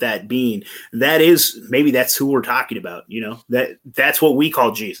had with that being, that's who we're talking about. That's what we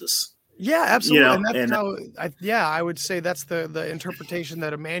call Jesus. Yeah, absolutely. I would say that's the interpretation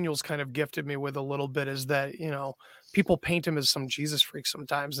that Emmanuel's kind of gifted me with a little bit, is that, people paint him as some Jesus freak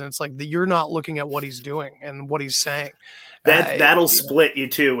sometimes. And it's like, you're not looking at what he's doing and what he's saying. That'll split you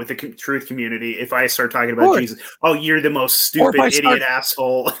too with the truth community. If I start talking about Jesus, oh, you're the most stupid idiot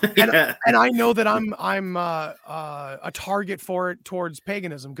asshole. and I know that I'm a target for it towards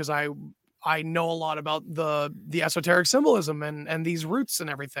paganism, because I know a lot about the esoteric symbolism and these roots and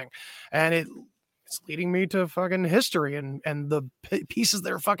everything. And it's leading me to fucking history and the pieces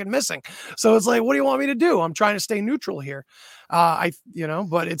that are fucking missing. So it's like, what do you want me to do? I'm trying to stay neutral here. But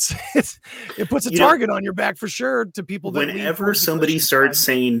it puts a target on your back for sure to people. Whenever somebody starts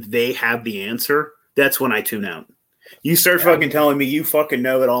saying they have the answer, that's when I tune out. You start fucking telling me you fucking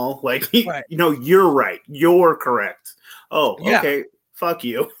know it all. Like, right. You're right. You're correct. Oh, okay. Fuck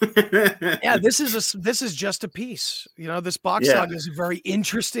you. Yeah, this is just a piece. This box saga is a very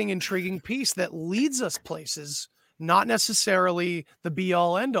interesting, intriguing piece that leads us places, not necessarily the be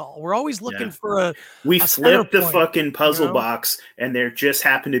all end all. We're always looking for we flipped the fucking puzzle box, and there just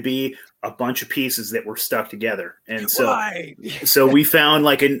happened to be a bunch of pieces that were stuck together. And so so we found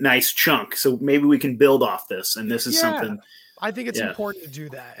like a nice chunk. So maybe we can build off this, and this is something. I think it's important to do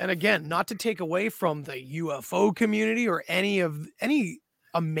that. And again, not to take away from the UFO community or any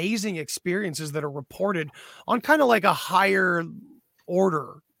amazing experiences that are reported on kind of like a higher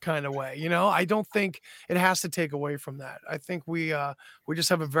order kind of way. I don't think it has to take away from that. I think we just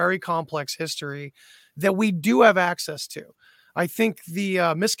have a very complex history that we do have access to. I think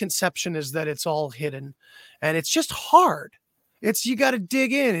the misconception is that it's all hidden, and it's just hard. You got to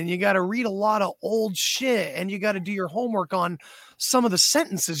dig in and you got to read a lot of old shit and you got to do your homework on some of the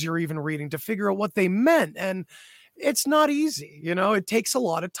sentences you're even reading to figure out what they meant. And it's not easy, it takes a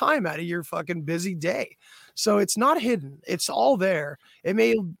lot of time out of your fucking busy day. So it's not hidden. It's all there. It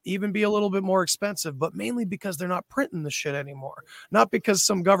may even be a little bit more expensive, but mainly because they're not printing the shit anymore. Not because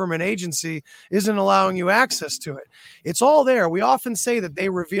some government agency isn't allowing you access to it. It's all there. We often say that they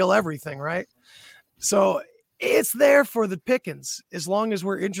reveal everything, right? So it's there for the pickings as long as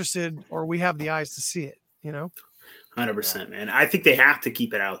we're interested or we have the eyes to see it, 100%, man. I think they have to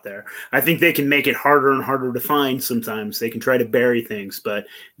keep it out there. I think they can make it harder and harder to find sometimes. They can try to bury things, but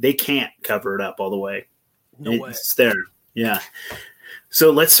they can't cover it up all the way. No way. It's there. Yeah.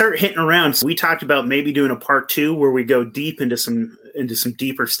 So let's start hitting around. So we talked about maybe doing a part 2 where we go deep into some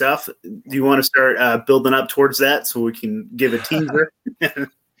deeper stuff. Do you want to start building up towards that so we can give a teaser?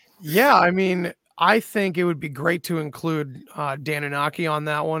 Yeah, I mean, I think it would be great to include Dan Inaki on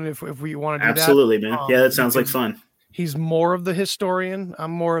that one if we want to do that. Absolutely, man. Yeah, that sounds like fun. He's more of the historian.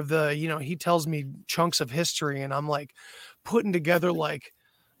 I'm more of the, he tells me chunks of history and I'm like putting together like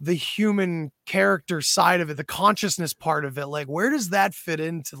the human character side of it, the consciousness part of it. Like, where does that fit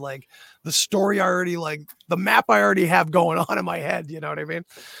into like the story the map I already have going on in my head, you know what I mean?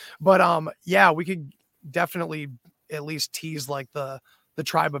 But yeah, we could definitely at least tease like the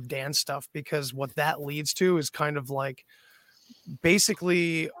Tribe of Dan stuff, because what that leads to is kind of like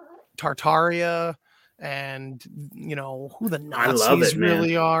basically Tartaria and who the Nazis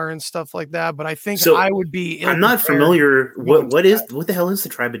really are and stuff like that. But I think I would be I'm not familiar. What the hell is the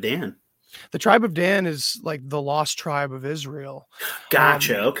Tribe of Dan? The Tribe of Dan is like the lost tribe of Israel.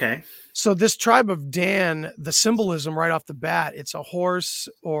 Gotcha. Okay. So this Tribe of Dan, the symbolism right off the bat, it's a horse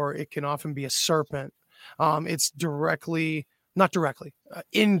or it can often be a serpent. It's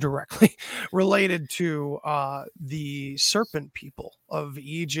indirectly related to the serpent people of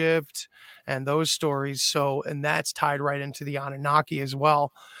Egypt and those stories. So, and that's tied right into the Anunnaki as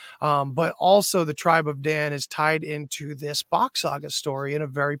well. But also the Tribe of Dan is tied into this Bach Saga story in a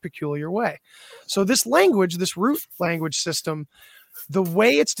very peculiar way. So this language, this root language system, the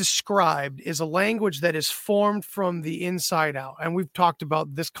way it's described is a language that is formed from the inside out. And we've talked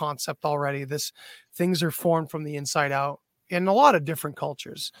about this concept already. Things are formed from the inside out in a lot of different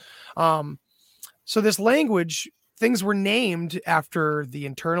cultures. So this language, things were named after the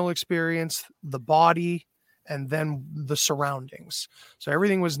internal experience, the body, and then the surroundings. So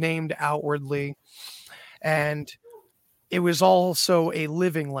everything was named outwardly. And it was also a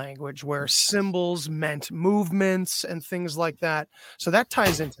living language where symbols meant movements and things like that. So that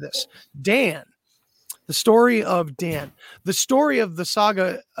ties into this. Dan, the story of Dan. The story of the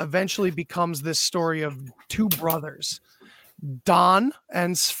saga eventually becomes this story of two brothers, Dan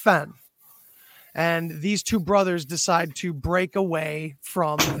and Sven. And these two brothers decide to break away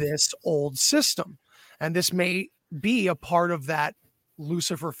from this old system. And this may be a part of that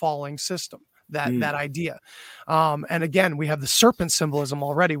Lucifer falling system, that idea. And again, we have the serpent symbolism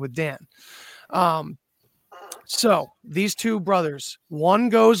already with Dan. So these two brothers, one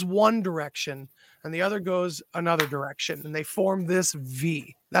goes one direction and the other goes another direction, and they form this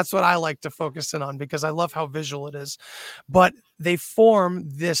V. That's what I like to focus in on because I love how visual it is. But they form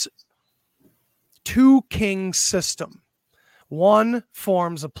this two-king system. One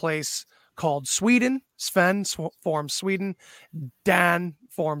forms a place called Sweden. Sven forms Sweden. Dan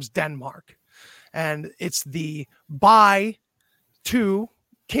forms Denmark. And it's the bi-two-king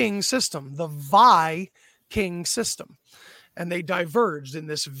system, the Vi-king system. And they diverged in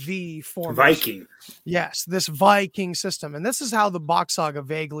this V form. Viking. Yes, this Viking system. And this is how the Bach Saga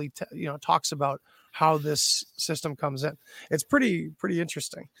vaguely talks about how this system comes in. It's pretty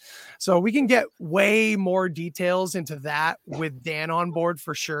interesting. So we can get way more details into that with Dan on board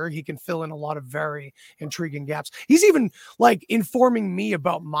for sure. He can fill in a lot of very intriguing gaps. He's even like informing me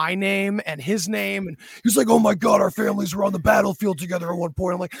about my name and his name. And he's like, oh my God, our families were on the battlefield together at one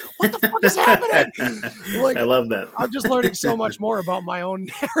point. I'm like, what the fuck is happening? Like, I love that. I'm just learning so much more about my own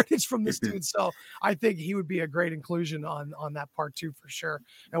heritage from this dude. So I think he would be a great inclusion on that part too, for sure.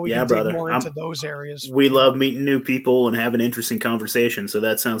 And we can dig more into those areas. We love meeting new people and having interesting conversations. So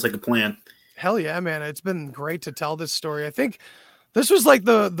that sounds like a plan. Hell yeah, man. It's been great to tell this story. I think this was like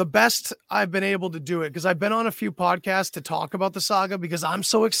the best I've been able to do it because I've been on a few podcasts to talk about the saga because I'm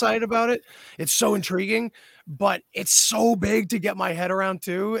so excited about it. It's so intriguing, but it's so big to get my head around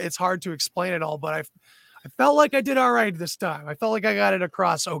too. It's hard to explain it all, but I felt like I did all right this time. I felt like I got it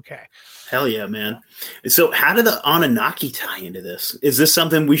across okay. Hell yeah, man. So how did the Anunnaki tie into this? Is this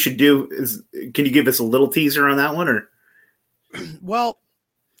something we should do? Can you give us a little teaser on that one? Or? Well,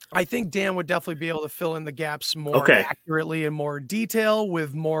 I think Dan would definitely be able to fill in the gaps more accurately and more detail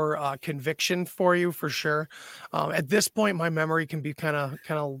with more conviction for you, for sure. At this point, my memory can be kind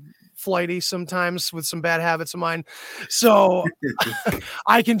of flighty sometimes with some bad habits of mine. So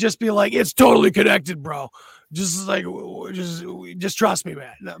I can just be like, it's totally connected, bro. Just trust me,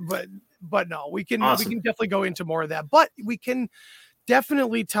 man. No, but no, we can definitely go into more of that, but we can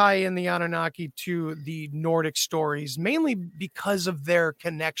definitely tie in the Anunnaki to the Nordic stories, mainly because of their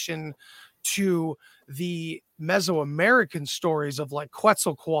connection to the Mesoamerican stories of like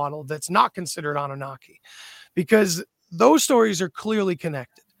Quetzalcoatl that's not considered Anunnaki, because those stories are clearly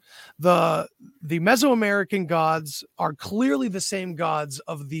connected. The Mesoamerican gods are clearly the same gods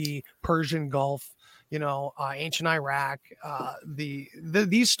of the Persian Gulf, ancient Iraq.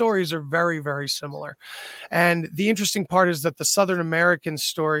 These stories are very, very similar. And the interesting part is that the Southern American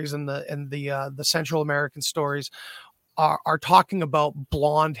stories and the Central American stories are talking about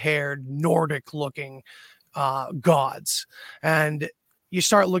blonde-haired, Nordic-looking gods. And you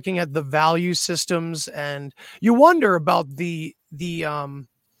start looking at the value systems, and you wonder about the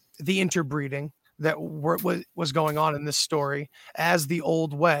interbreeding that was going on in this story as the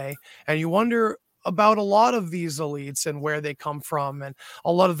old way. And you wonder about a lot of these elites and where they come from, and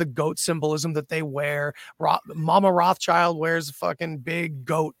a lot of the goat symbolism that they wear. Mama Rothschild wears a fucking big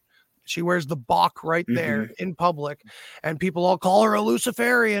goat. She wears the Bach right there in public, and people all call her a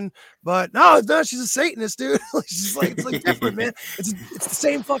Luciferian, but no, she's a Satanist, dude. She's like, it's like different, man. It's the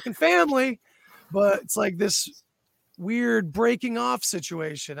same fucking family, but it's like this weird breaking off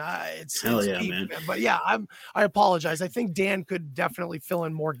situation. It's deep, man. But yeah, I apologize. I think Dan could definitely fill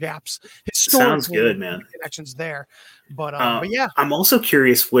in more gaps. Sounds good, man. Connections there, but yeah, I'm also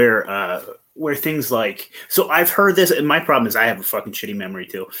curious where things like, so I've heard this, and my problem is I have a fucking shitty memory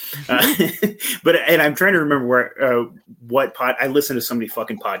too. And I'm trying to remember what I listen to so many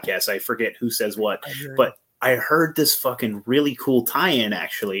fucking podcasts. I forget who says what, but I heard this fucking really cool tie-in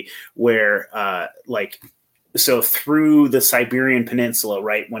actually, where so through the Siberian Peninsula,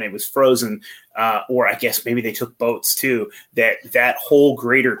 right, when it was frozen, or I guess maybe they took boats too, that whole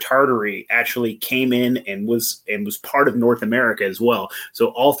greater Tartary actually came in and was part of North America as well. So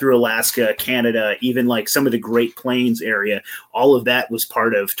all through Alaska, Canada, even like some of the Great Plains area, all of that was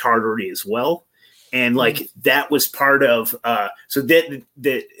part of Tartary as well. And like that was part of so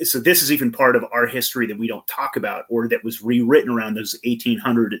this is even part of our history that we don't talk about, or that was rewritten around those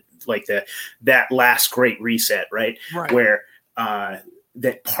 1800, like that last Great Reset, right? Where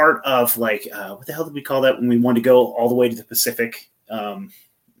that part of like what the hell did we call that when we wanted to go all the way to the Pacific?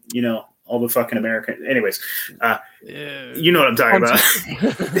 All the fucking American. Anyways, you know what I'm talking about.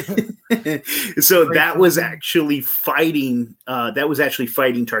 So that was actually fighting.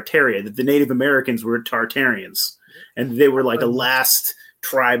 Tartaria. The Native Americans were Tartarians, and they were like a last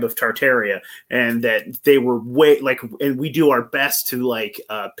tribe of Tartaria, and that they were and we do our best to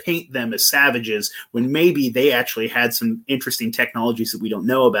paint them as savages when maybe they actually had some interesting technologies that we don't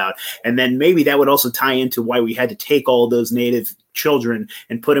know about. And then maybe that would also tie into why we had to take all those native children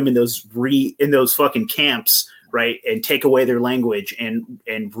and put them in those fucking camps, right, and take away their language and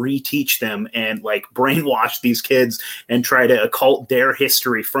reteach them and like brainwash these kids and try to occult their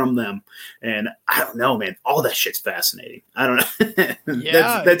history from them. And I don't know, man, all that shit's fascinating. I don't know.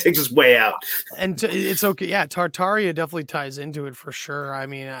 Yeah, that takes us way out. And it's okay. Yeah, Tartaria definitely ties into it for sure. I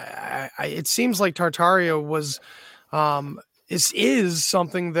mean, it seems like Tartaria is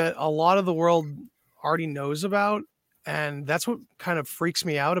something that a lot of the world already knows about. And that's what kind of freaks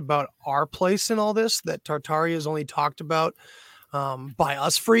me out about our place in all this, that Tartaria is only talked about by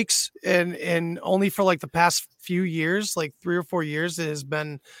us freaks. And only for like the past few years, like 3 or 4 years, it has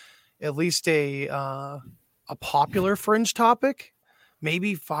been at least a popular fringe topic,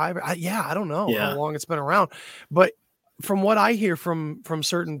 maybe 5. I don't know how long it's been around. But from what I hear from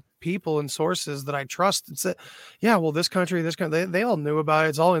certain people and sources that I trust, it's that, this country, they all knew about it.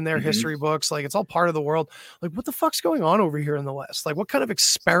 It's all in their history books. Like, it's all part of the world. Like, what the fuck's going on over here in the West? Like, what kind of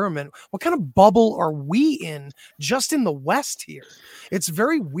experiment, what kind of bubble are we in just in the West here? It's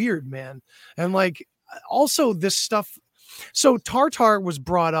very weird, man. And like, also this stuff. So Tartar was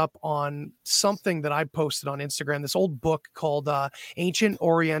brought up on something that I posted on Instagram, this old book called Ancient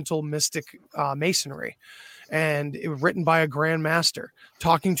Oriental Mystic Masonry. And it was written by a Grand Master,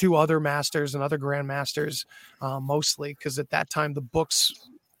 talking to other masters and other Grand Masters, mostly, because at that time the books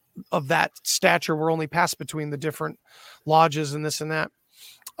of that stature were only passed between the different lodges and this and that.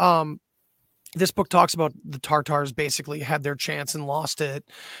 This book talks about the Tartars basically had their chance and lost it,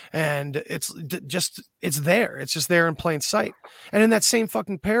 and it's there. It's just there in plain sight. And in that same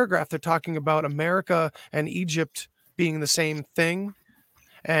fucking paragraph, they're talking about America and Egypt being the same thing.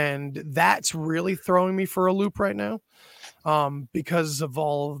 And that's really throwing me for a loop right now, because of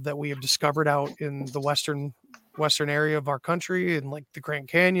all that we have discovered out in the western area of our country, and like the Grand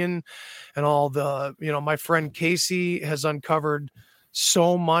Canyon and all the, my friend Casey has uncovered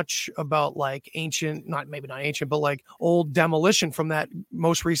so much about like maybe not ancient, but like old demolition from that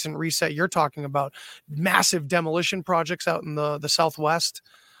most recent reset you're talking about, massive demolition projects out in the Southwest.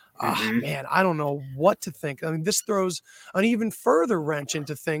 Man, I don't know what to think. I mean, this throws an even further wrench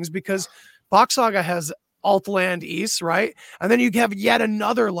into things, because Box Saga has Altland East, right? And then you have yet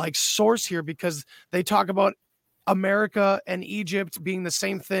another like source here, because they talk about America and Egypt being the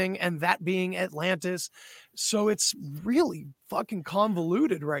same thing, and that being Atlantis. So it's really fucking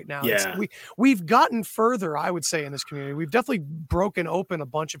convoluted right now. Yeah. We've gotten further, I would say, in this community. We've definitely broken open a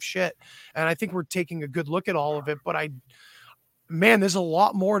bunch of shit, and I think we're taking a good look at all of it. But man, there's a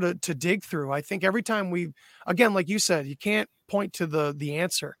lot more to dig through. I think every time again, like you said, you can't point to the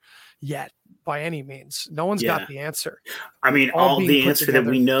answer yet by any means. No one's got the answer. I mean, all the answer together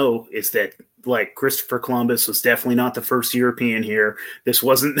that we know is that like Christopher Columbus was definitely not the first European here. This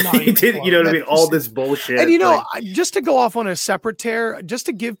wasn't, he did, you know what I mean? All this bullshit. And just to go off on a separate tear, just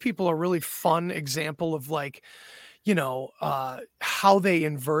to give people a really fun example of like, how they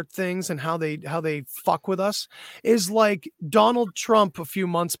invert things and how they fuck with us, is like Donald Trump a few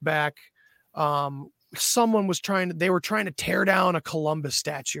months back. Someone was trying to tear down a Columbus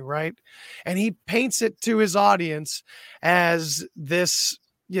statue, right? And he paints it to his audience as this,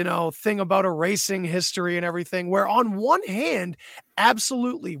 thing about erasing history and everything, where on one hand,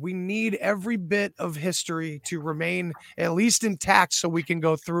 absolutely, we need every bit of history to remain at least intact so we can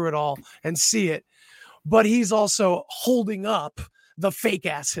go through it all and see it. But he's also holding up the fake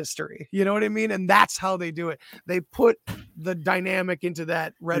ass history. You know what I mean? And that's how they do it. They put the dynamic into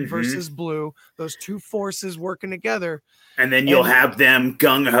that red versus blue, those two forces working together. And then you'll have them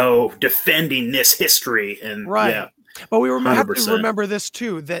gung ho defending this history. And right. Yeah. But we have to remember this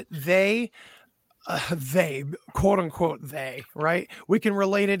too, that they, quote unquote, right? We can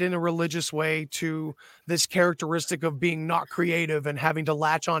relate it in a religious way to this characteristic of being not creative and having to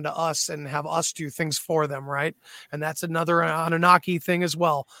latch onto us and have us do things for them, right? And that's another Anunnaki thing as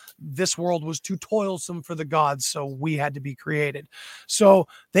well. This world was too toilsome for the gods, so we had to be created. So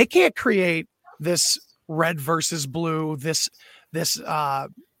they can't create this red versus blue, this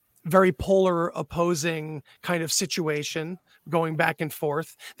very polar opposing kind of situation going back and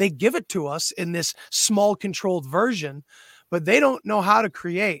forth. They give it to us in this small controlled version, but they don't know how to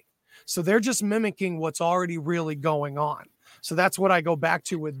create. So they're just mimicking what's already really going on. So that's what I go back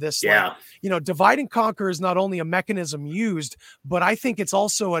to with this. Yeah. Like, divide and conquer is not only a mechanism used, but I think it's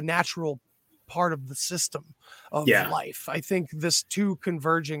also a natural part of the system of life. I think this two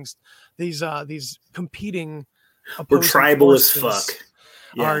converging, these competing, we're tribal as fuck.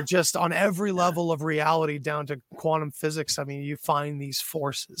 Are just on every level of reality down to quantum physics. I mean, you find these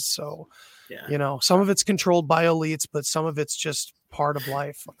forces. So, some of it's controlled by elites, but some of it's just part of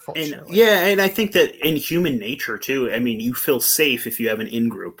life, unfortunately. And I think that in human nature too, I mean, you feel safe if you have an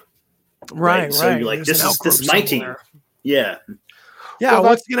in-group. Right. So you're like, this is my team. Yeah. Yeah. Well,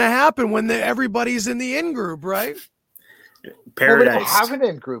 what's going to happen when everybody's in the in-group, right? Paradise. Well, you don't have an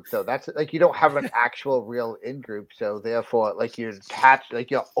in-group though. That's like, you don't have an actual real in-group. So therefore, like, you're attached,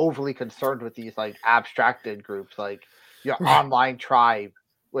 like, you're overly concerned with these like abstracted groups, like your online tribe,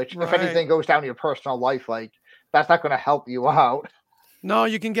 which if anything goes down to your personal life, like, that's not going to help you out. No,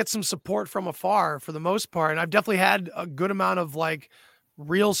 you can get some support from afar for the most part. And I've definitely had a good amount of like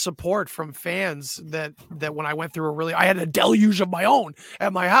real support from fans that when I went through I had a deluge of my own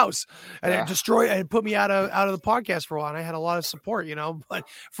at my house, and it put me out of the podcast for a while. And I had a lot of support, but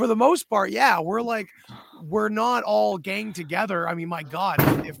for the most part, we're not all gang together. I mean, my God,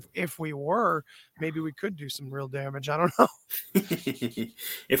 if we were, maybe we could do some real damage. I don't know.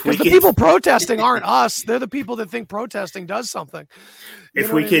 The people protesting aren't us. They're the people that think protesting does something.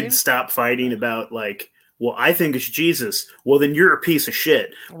 If we could stop fighting about like, well, I think it's Jesus. Well, then you're a piece of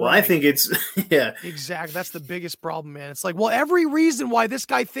shit. Well, I think it's, Exactly. That's the biggest problem, man. It's like, well, every reason why this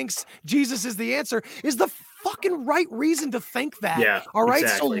guy thinks Jesus is the answer is the fucking right reason to think that. Yeah. All right.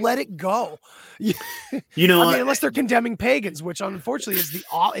 Exactly. So let it go. Unless they're condemning pagans, which unfortunately is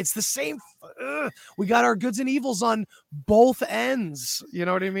it's the same. We got our goods and evils on both ends. You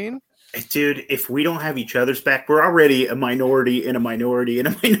know what I mean? Dude, if we don't have each other's back, we're already a minority and a minority and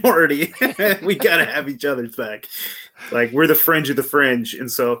a minority. We got to have each other's back. Like, we're the fringe of the fringe.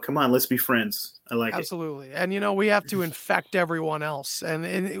 And so, come on, let's be friends. I like Absolutely. It. And, we have to infect everyone else. And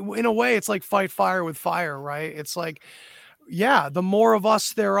in a way, it's like fight fire with fire, right? It's like, yeah, the more of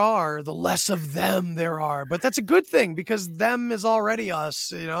us there are, the less of them there are. But that's a good thing because them is already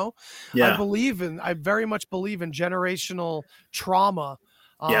us, you know? Yeah. I very much believe in generational trauma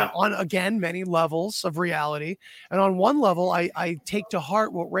on, again, many levels of reality. And on one level, I take to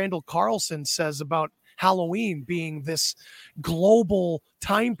heart what Randall Carlson says about Halloween being this global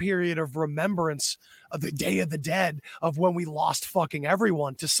time period of remembrance of the Day of the Dead, of when we lost fucking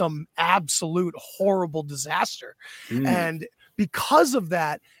everyone to some absolute horrible disaster. And because of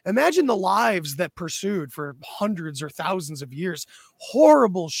that, imagine the lives that pursued for hundreds or thousands of years,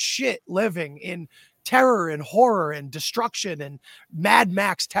 horrible shit, living in terror and horror and destruction and Mad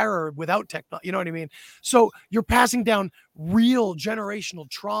Max terror without technology. You know what I mean? So you're passing down real generational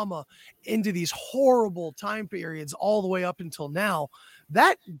trauma into these horrible time periods all the way up until now.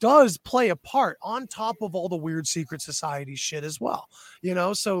 That does play a part on top of all the weird secret society shit as well. You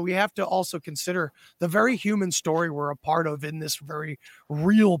know, so we have to also consider the very human story we're a part of in this very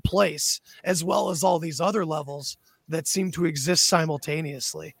real place, as well as all these other levels that seem to exist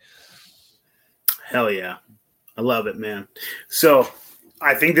simultaneously. Hell yeah. I love it, man. So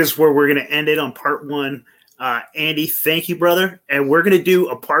I think this is where we're going to end it on part 1. Andy, thank you, brother. And we're going to do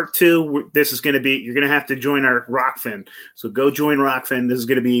a part 2. This is going to be, you're going to have to join our Rockfin. So go join Rockfin. This is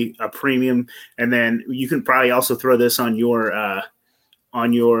going to be a premium. And then you can probably also throw this on your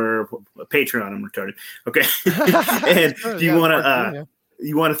Patreon. I'm retarded. Okay. And do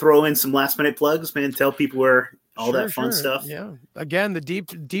you want to throw in some last minute plugs, man? Tell people where all that fun stuff. Yeah. Again, the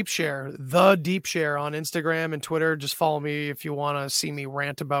deep share on Instagram and Twitter. Just follow me if you want to see me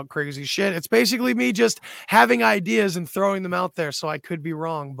rant about crazy shit. It's basically me just having ideas and throwing them out there. So I could be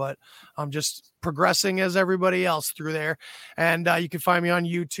wrong, but I'm just progressing as everybody else through there. And you can find me on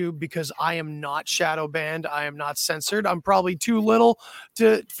YouTube because I am not shadow banned. I am not censored. I'm probably too little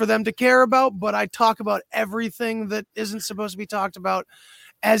for them to care about, but I talk about everything that isn't supposed to be talked about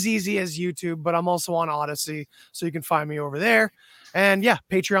as easy as YouTube, but I'm also on Odyssey, so you can find me over there. And yeah,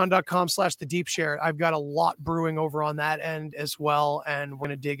 patreon.com/thedeepshare. I've got a lot brewing over on that end as well, and we're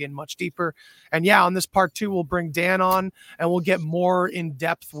going to dig in much deeper. And yeah, on this part 2, we'll bring Dan on, and we'll get more in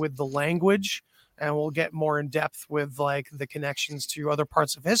depth with the language, and we'll get more in depth with like the connections to other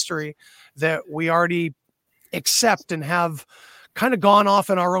parts of history that we already accept and have kind of gone off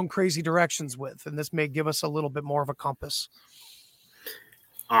in our own crazy directions with. And this may give us a little bit more of a compass.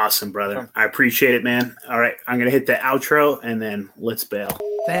 Awesome, brother. I appreciate it, man. All right, I'm going to hit the outro, and then let's bail.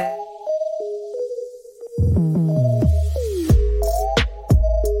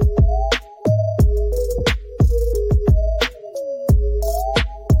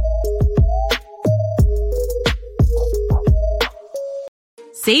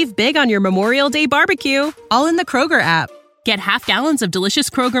 Save big on your Memorial Day barbecue, all in the Kroger app. Get half gallons of delicious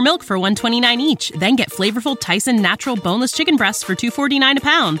Kroger milk for $1.29 each. Then get flavorful Tyson natural boneless chicken breasts for $2.49 a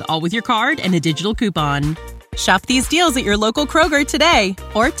pound, all with your card and a digital coupon. Shop these deals at your local Kroger today,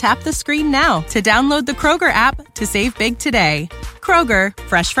 or tap the screen now to download the Kroger app to save big today. Kroger,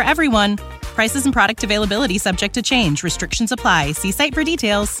 fresh for everyone. Prices and product availability subject to change. Restrictions apply. See site for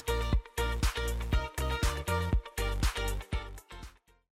details.